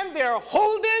man they're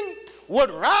holding would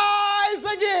rise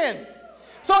again.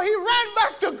 So he ran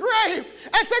back to Grave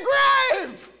and said,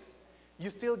 "Grave, you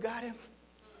still got him?"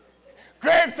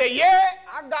 Grave said, "Yeah,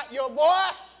 I got your boy.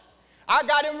 I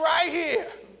got him right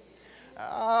here."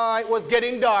 It was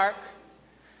getting dark,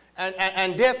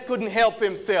 and death couldn't help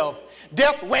himself.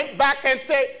 Death went back and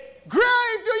said,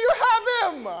 "Grave, do you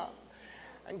have him?"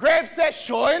 And Grave said,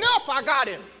 "Sure enough, I got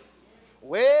him."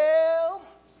 Well,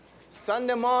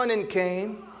 Sunday morning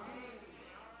came,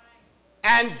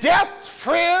 and death's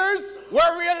fears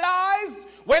were realized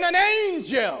when an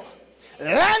angel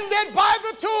landed by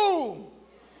the tomb.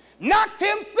 knocked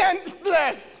him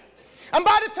senseless. And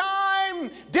by the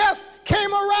time death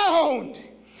came around,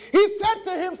 he said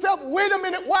to himself, wait a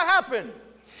minute, what happened?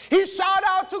 He shouted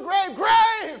out to grave,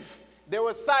 grave! There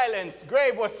was silence.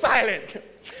 Grave was silent.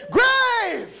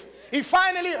 Grave! He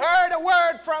finally heard a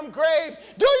word from grave.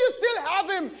 Do you still have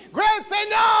him? Grave said,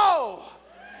 no.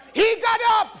 He got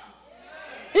up.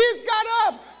 He's got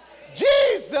up.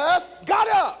 Jesus got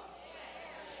up.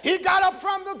 He got up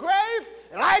from the grave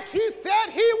like he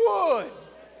said he would.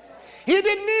 He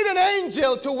didn't need an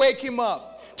angel to wake him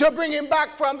up, to bring him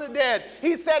back from the dead.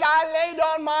 He said, I laid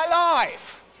on my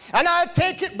life, and I'll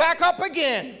take it back up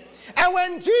again. And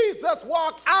when Jesus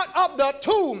walked out of the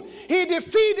tomb, he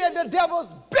defeated the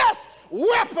devil's best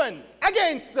weapon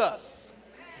against us,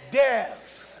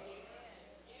 death.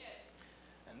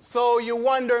 And so you're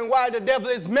wondering why the devil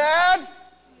is mad?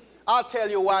 I'll tell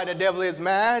you why the devil is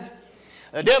mad.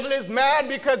 The devil is mad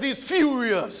because he's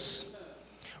furious.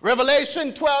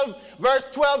 Revelation 12, verse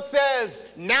 12 says,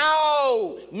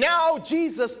 now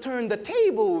Jesus turned the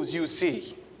tables, you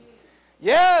see.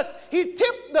 Yes, he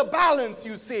tipped the balance,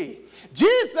 you see.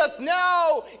 Jesus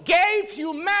now gave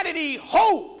humanity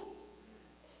hope.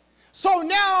 So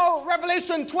now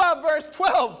Revelation 12, verse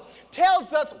 12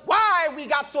 tells us why we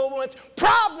got so much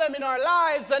problem in our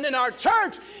lives and in our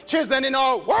churches and in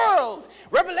our world.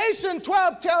 Revelation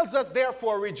 12 tells us,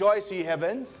 therefore rejoice, ye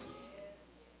heavens,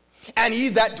 and ye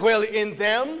that dwell in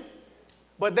them.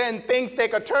 But then things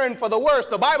take a turn for the worse.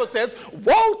 The Bible says,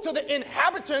 woe to the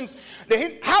inhabitants,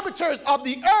 the inhabitants of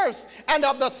the earth and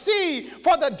of the sea,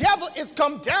 for the devil is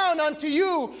come down unto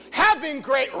you, having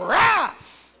great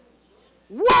wrath.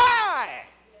 Why?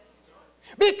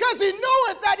 Because he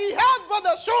knoweth that he hath but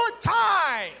a short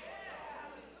time.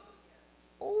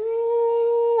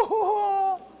 Ooh.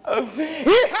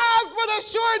 He has but a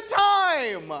short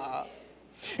time.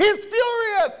 He's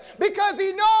furious because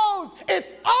he knows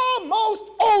it's almost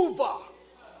over.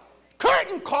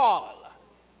 Curtain call.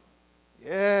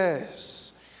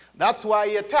 Yes. That's why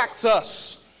he attacks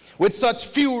us with such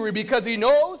fury, because he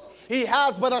knows he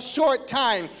has but a short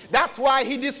time. That's why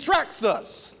he distracts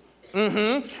us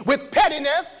with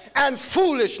pettiness and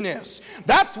foolishness.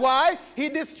 That's why he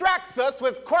distracts us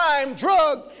with crime,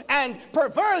 drugs, and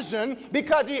perversion,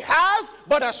 because he has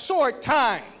but a short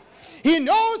time. He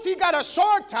knows he got a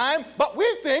short time, but we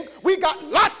think we got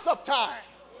lots of time.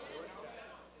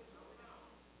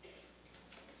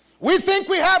 We think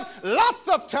we have lots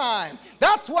of time.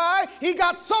 That's why he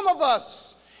got some of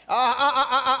us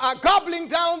gobbling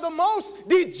down the most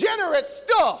degenerate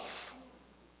stuff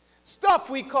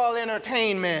we call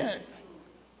entertainment.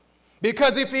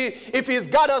 Because if he's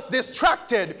got us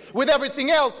distracted with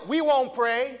everything else, we won't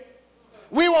pray,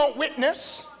 we won't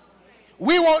witness,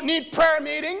 we won't need prayer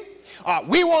meeting.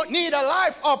 We won't need a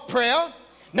life of prayer.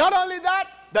 Not only that,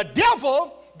 the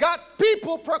devil got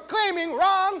people proclaiming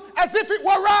wrong as if it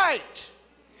were right,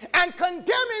 and condemning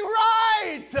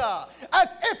right as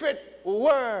if it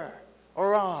were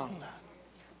wrong.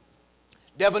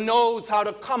 Devil knows how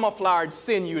to camouflage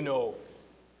sin, you know.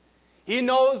 He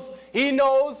knows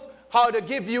how to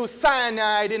give you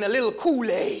cyanide in a little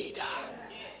Kool-Aid.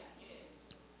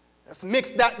 Let's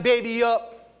mix that baby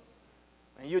up.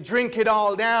 And you drink it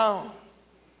all down.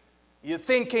 You're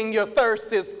thinking your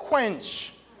thirst is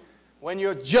quenched when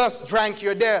you just drank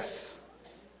your death.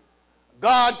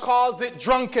 God calls it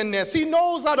drunkenness. He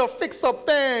knows how to fix up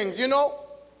things, you know.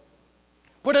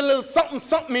 Put a little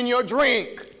something in your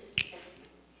drink.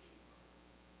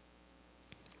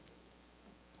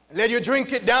 Let you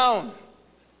drink it down.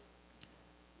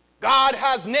 God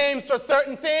has names for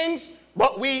certain things,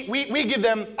 but we give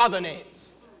them other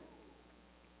names.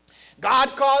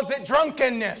 God calls it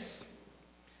drunkenness.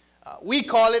 We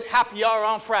call it happy hour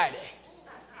on Friday.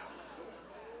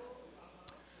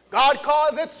 God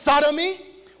calls it sodomy.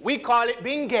 We call it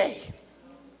being gay.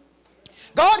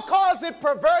 God calls it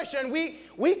perversion.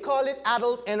 We call it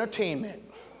adult entertainment.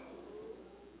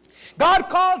 God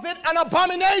calls it an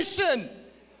abomination.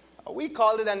 We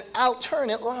call it an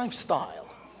alternate lifestyle.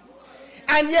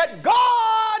 And yet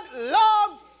God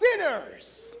loves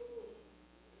sinners.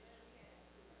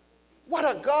 What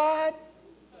a God.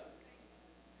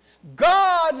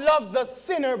 God loves the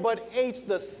sinner but hates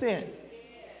the sin.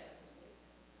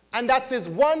 And that's his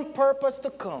one purpose to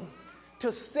come, to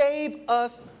save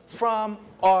us from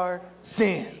our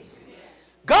sins.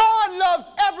 God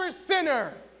loves every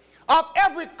sinner of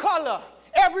every color,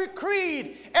 every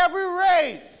creed, every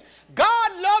race.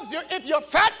 God loves you if you're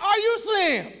fat or you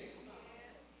slim.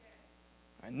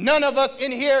 None of us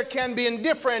in here can be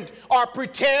indifferent or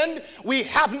pretend we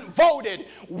haven't voted.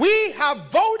 We have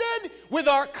voted with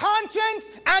our conscience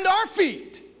and our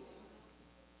feet.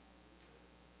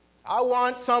 I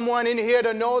want someone in here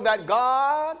to know that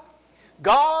God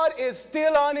is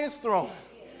still on his throne.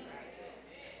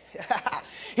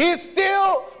 He's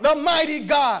still the mighty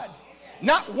God,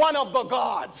 not one of the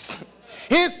gods.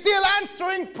 He's still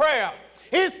answering prayer.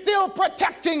 He's still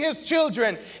protecting his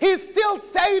children. He's still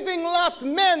saving lost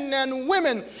men and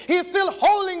women. He's still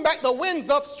holding back the winds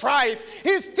of strife.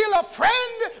 He's still a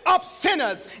friend of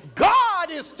sinners. God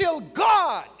is still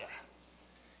God.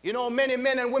 You know, many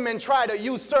men and women try to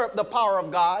usurp the power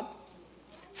of God.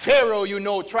 Pharaoh, you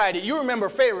know, tried it. You remember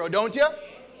Pharaoh, don't you?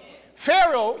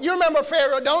 Pharaoh, you remember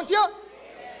Pharaoh, don't you?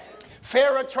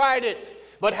 Pharaoh tried it,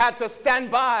 but had to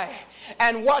stand by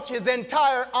and watch his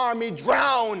entire army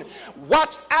drown,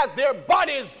 watched as their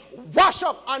bodies wash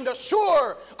up on the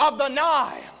shore of the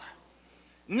Nile.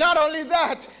 Not only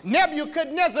that,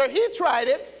 Nebuchadnezzar, he tried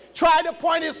it, tried to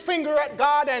point his finger at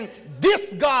God and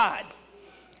diss God.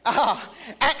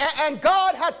 And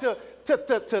God had to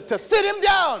sit him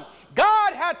down.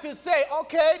 God had to say,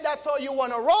 okay, that's how you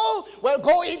want to roll? Well,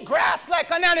 go eat grass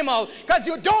like an animal because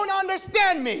you don't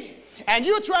understand me. And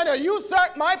you're trying to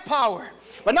usurp my power.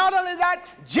 But not only that,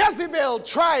 Jezebel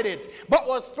tried it, but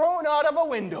was thrown out of a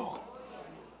window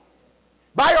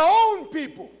by her own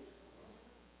people.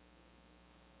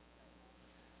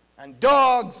 And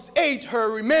dogs ate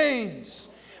her remains.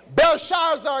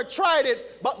 Belshazzar tried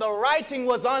it, but the writing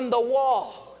was on the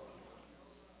wall.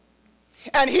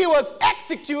 And he was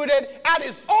executed at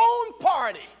his own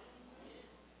party.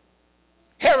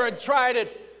 Herod tried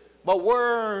it, but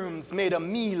worms made a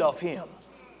meal of him.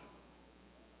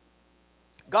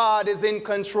 God is in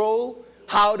control.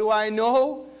 How do I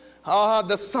know?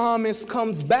 The psalmist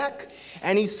comes back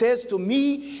and he says to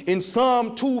me in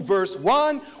Psalm 2 verse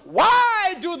 1,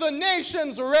 why do the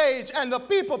nations rage and the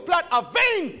people plot a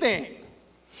vain thing?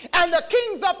 And the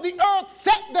kings of the earth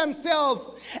set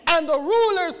themselves, and the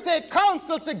rulers take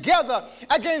counsel together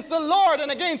against the Lord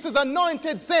and against his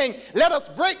anointed, saying, let us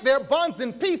break their bonds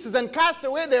in pieces and cast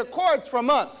away their cords from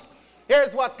us.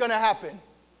 Here's what's going to happen.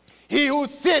 He who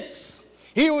sits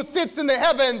in the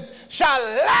heavens shall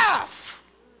laugh.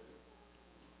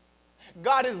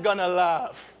 God is going to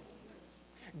laugh.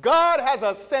 God has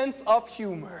a sense of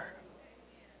humor.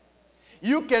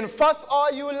 You can fuss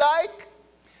all you like.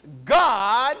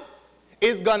 God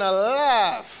is going to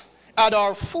laugh at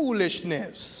our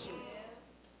foolishness.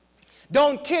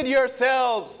 Don't kid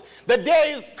yourselves. The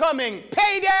day is coming.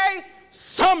 Payday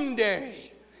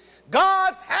someday.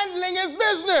 God's handling his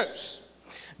business.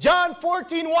 John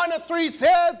 14:1-3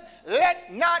 says,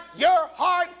 let not your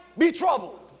heart be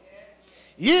troubled.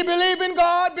 Ye believe in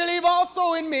God, believe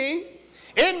also in me.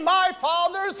 In my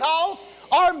Father's house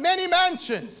are many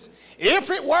mansions.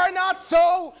 If it were not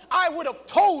so, I would have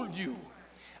told you.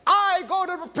 I go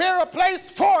to prepare a place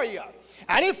for you.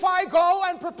 And if I go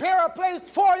and prepare a place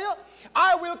for you,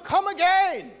 I will come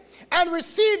again and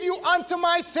receive you unto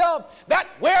myself, that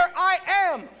where I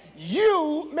am,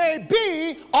 you may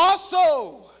be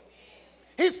also.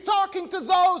 He's talking to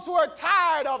those who are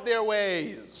tired of their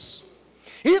ways.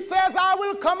 He says, I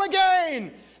will come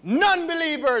again.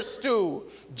 Non-believers too.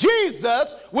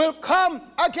 Jesus will come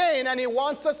again, and he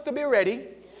wants us to be ready.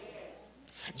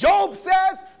 Job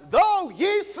says, though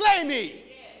ye slay me,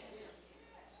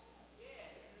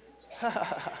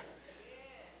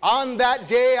 on that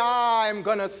day I'm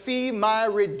going to see my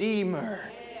Redeemer.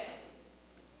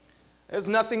 There's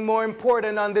nothing more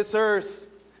important on this earth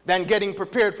than getting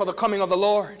prepared for the coming of the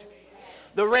Lord.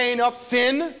 The reign of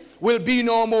sin will be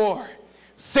no more.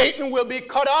 Satan will be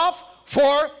cut off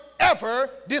forever,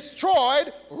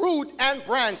 destroyed, root and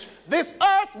branch. This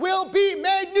earth will be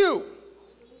made new.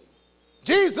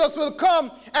 Jesus will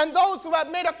come, and those who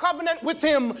have made a covenant with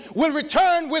him will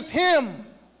return with him.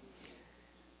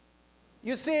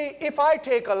 You see, if I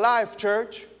take a life,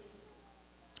 church,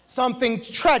 something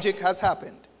tragic has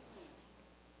happened.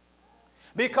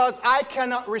 Because I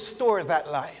cannot restore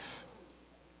that life.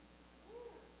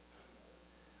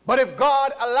 But if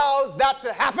God allows that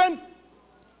to happen,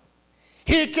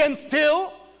 he can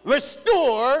still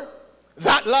restore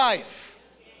that life.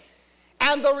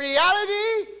 And the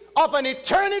reality of an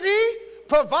eternity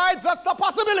provides us the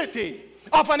possibility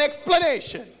of an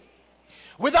explanation.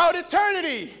 Without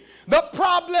eternity, the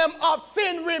problem of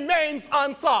sin remains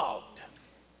unsolved.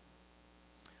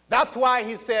 That's why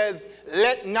he says,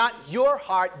 let not your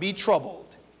heart be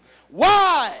troubled.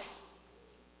 Why?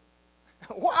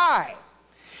 Why?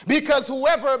 Because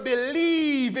whoever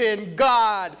believe in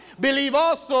God, believe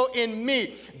also in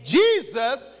me.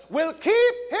 Jesus will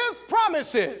keep his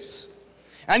promises.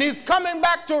 And he's coming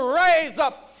back to raise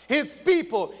up his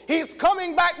people. He's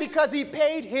coming back because he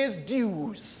paid his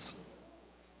dues.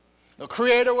 The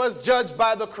Creator was judged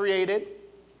by the created.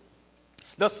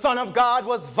 The Son of God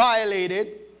was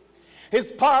violated.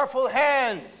 His powerful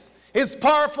hands,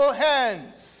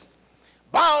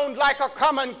 bound like a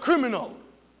common criminal.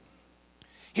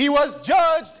 He was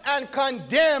judged and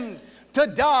condemned to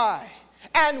die.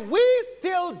 And we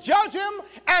still judge him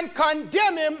and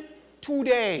condemn him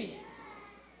today.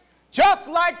 Just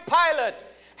like Pilate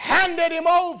handed him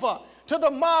over to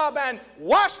the mob and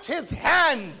washed his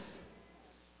hands.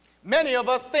 Many of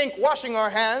us think washing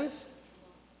our hands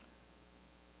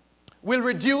will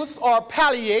reduce or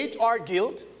palliate our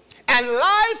guilt, and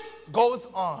life goes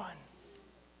on.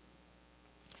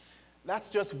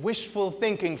 That's just wishful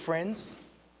thinking, friends.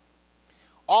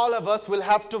 All of us will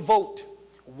have to vote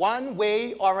one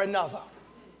way or another.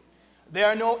 There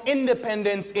are no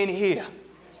independents in here.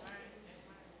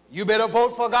 You better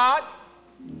vote for God,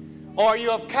 or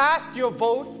you have cast your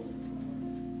vote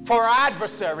for our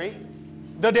adversary,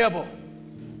 the devil.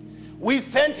 We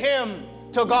sent him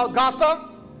to Golgotha,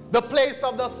 the place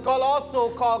of the skull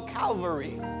also called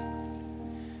Calvary.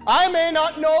 I may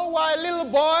not know why little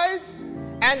boys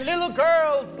and little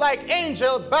girls like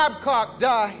Angel Babcock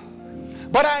die,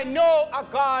 but I know a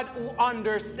God who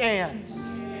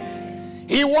understands.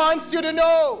 He wants you to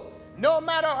know, no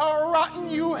matter how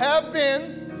rotten you have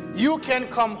been, you can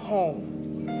come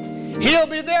home. He'll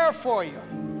be there for you,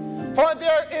 for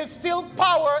there is still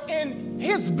power in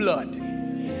His blood.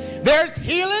 There's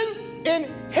healing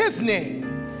in His name.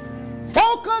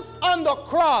 Focus on the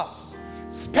cross.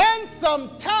 Spend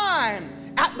some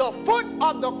time at the foot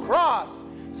of the cross.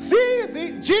 See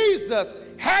Jesus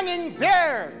hanging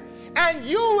there, and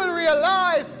you will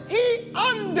realize He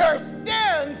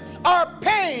understands our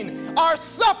pain, our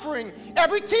suffering,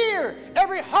 every tear,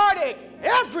 every heartache,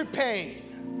 every pain.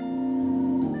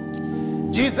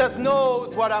 Jesus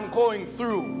knows what I'm going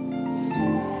through.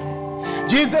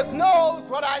 Jesus knows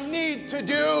what I need to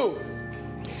do.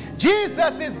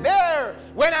 Jesus is there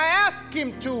when I ask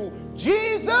Him to.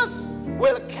 Jesus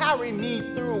will carry me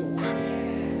through.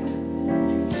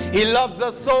 He loves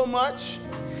us so much,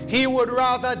 He would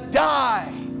rather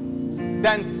die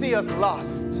than see us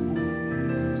lost.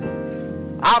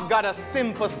 I've got a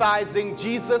sympathizing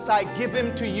Jesus. I give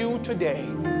Him to you today.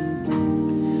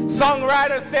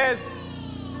 Songwriter says,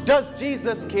 does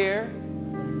Jesus care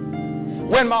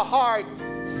when my heart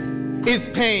is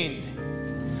pained?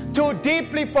 Too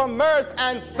deeply for mirth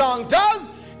and song.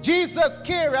 Does Jesus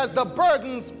care as the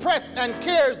burdens press and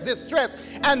cares distress,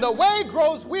 and the way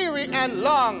grows weary and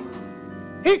long?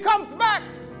 He comes back.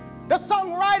 The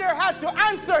songwriter had to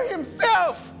answer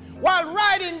himself while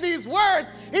writing these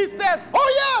words. He says,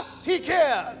 oh yes, He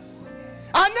cares.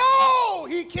 I know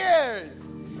He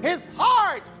cares. His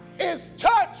heart is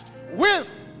touched with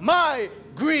my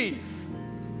grief.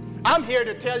 I'm here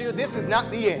to tell you this is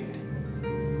not the end.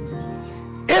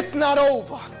 It's not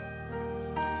over.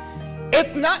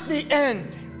 It's not the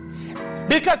end,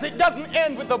 because it doesn't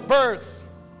end with the birth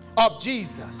of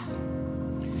Jesus.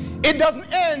 It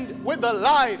doesn't end with the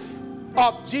life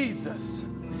of Jesus.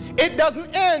 It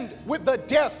doesn't end with the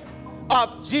death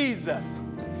of Jesus.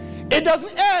 It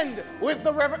doesn't end with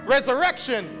the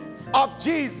resurrection of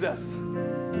Jesus.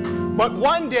 But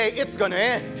one day it's going to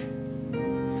end.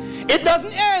 It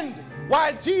doesn't end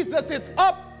while Jesus is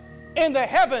up in the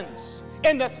heavens,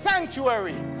 in the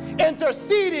sanctuary,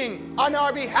 interceding on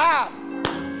our behalf.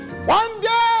 One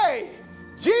day,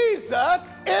 Jesus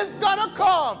is going to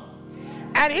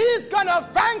come, and He's going to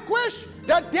vanquish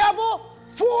the devil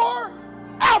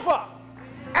forever.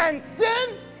 And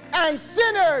sin and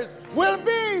sinners will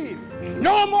be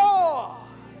no more.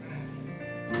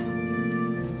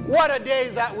 What a day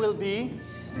that will be.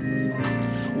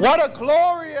 What a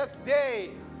glorious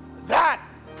day that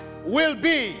will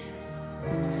be.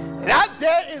 That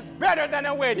day is better than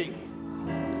a wedding.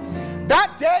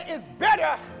 That day is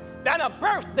better than a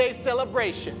birthday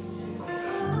celebration.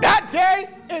 That day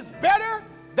is better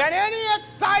than any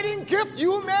exciting gift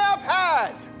you may have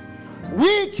had.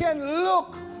 We can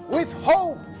look with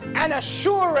hope and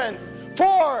assurance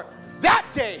for that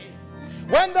day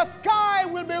when the sky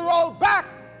will be rolled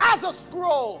back as a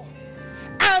scroll,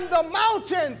 and the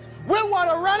mountains will want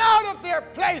to run out of their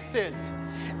places,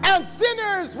 and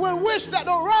sinners will wish that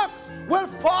the rocks will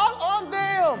fall on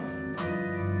them.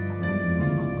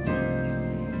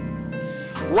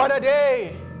 What a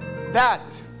day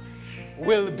that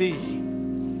will be.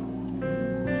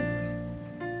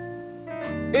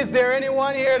 Is there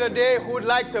anyone here today who would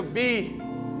like to be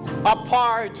a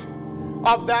part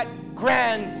of that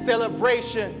grand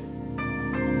celebration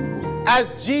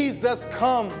as Jesus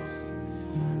comes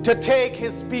to take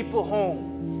His people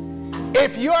home?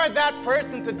 If you are that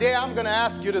person today, I'm going to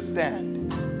ask you to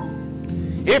stand.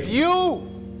 If you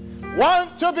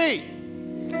want to be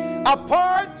a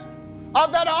part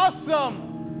of that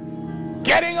awesome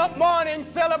getting up morning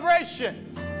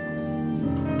celebration,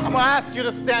 I'm going to ask you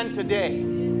to stand today.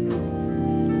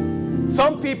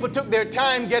 Some people took their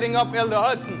time getting up, Elder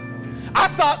Hudson. I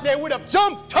thought they would have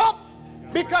jumped up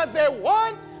because they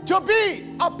want to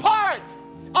be a part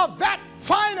of that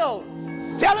final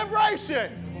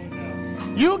celebration.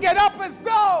 You get up as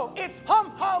though it's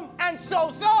hum hum and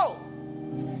so.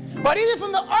 But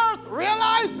even the earth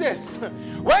realized this.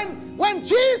 When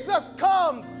Jesus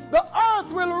comes, the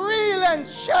earth will reel and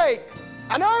shake.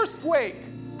 An earthquake.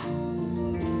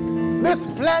 This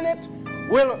planet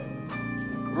will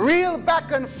reel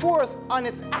back and forth on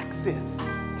its axis.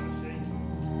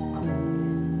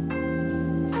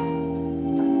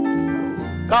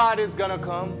 God is going to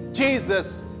come.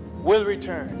 Jesus will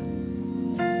return.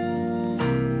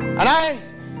 And I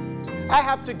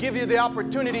have to give you the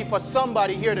opportunity for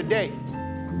somebody here today.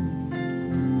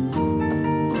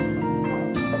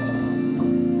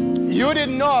 You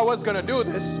didn't know I was going to do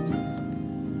this,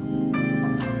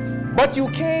 but you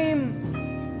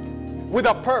came with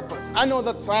a purpose. I know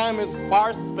the time is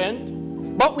far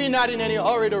spent, but we're not in any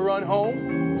hurry to run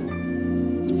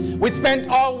home. We spent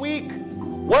all week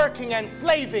working and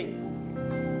slaving.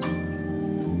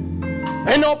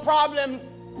 Ain't no problem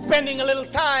spending a little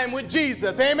time with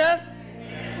Jesus, amen?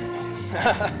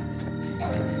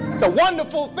 It's a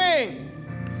wonderful thing.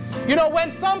 You know,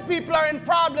 when some people are in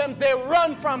problems, they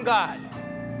run from God.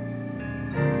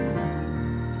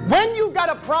 When you got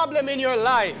a problem in your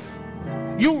life,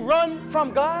 you run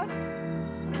from God?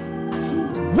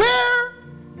 Where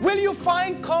will you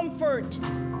find comfort?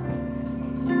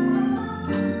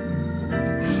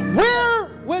 Where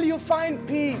will you find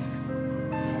peace?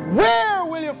 Where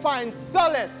will you find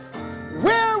solace?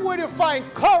 Where will you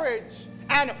find courage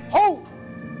and hope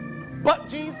but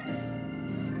Jesus?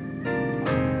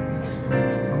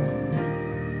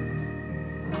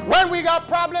 When we got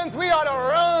problems, we ought to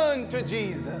run to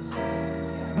Jesus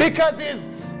because He's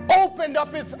opened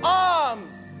up His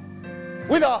arms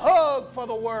with a hug for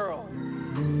the world.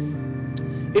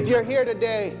 If you're here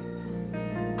today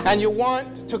and you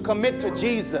want to commit to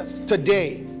Jesus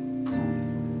today,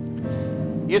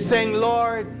 you're saying,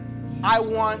 Lord, I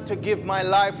want to give my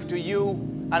life to you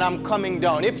and I'm coming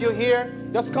down. If you're here,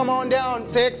 just come on down.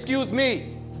 Say, excuse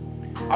me.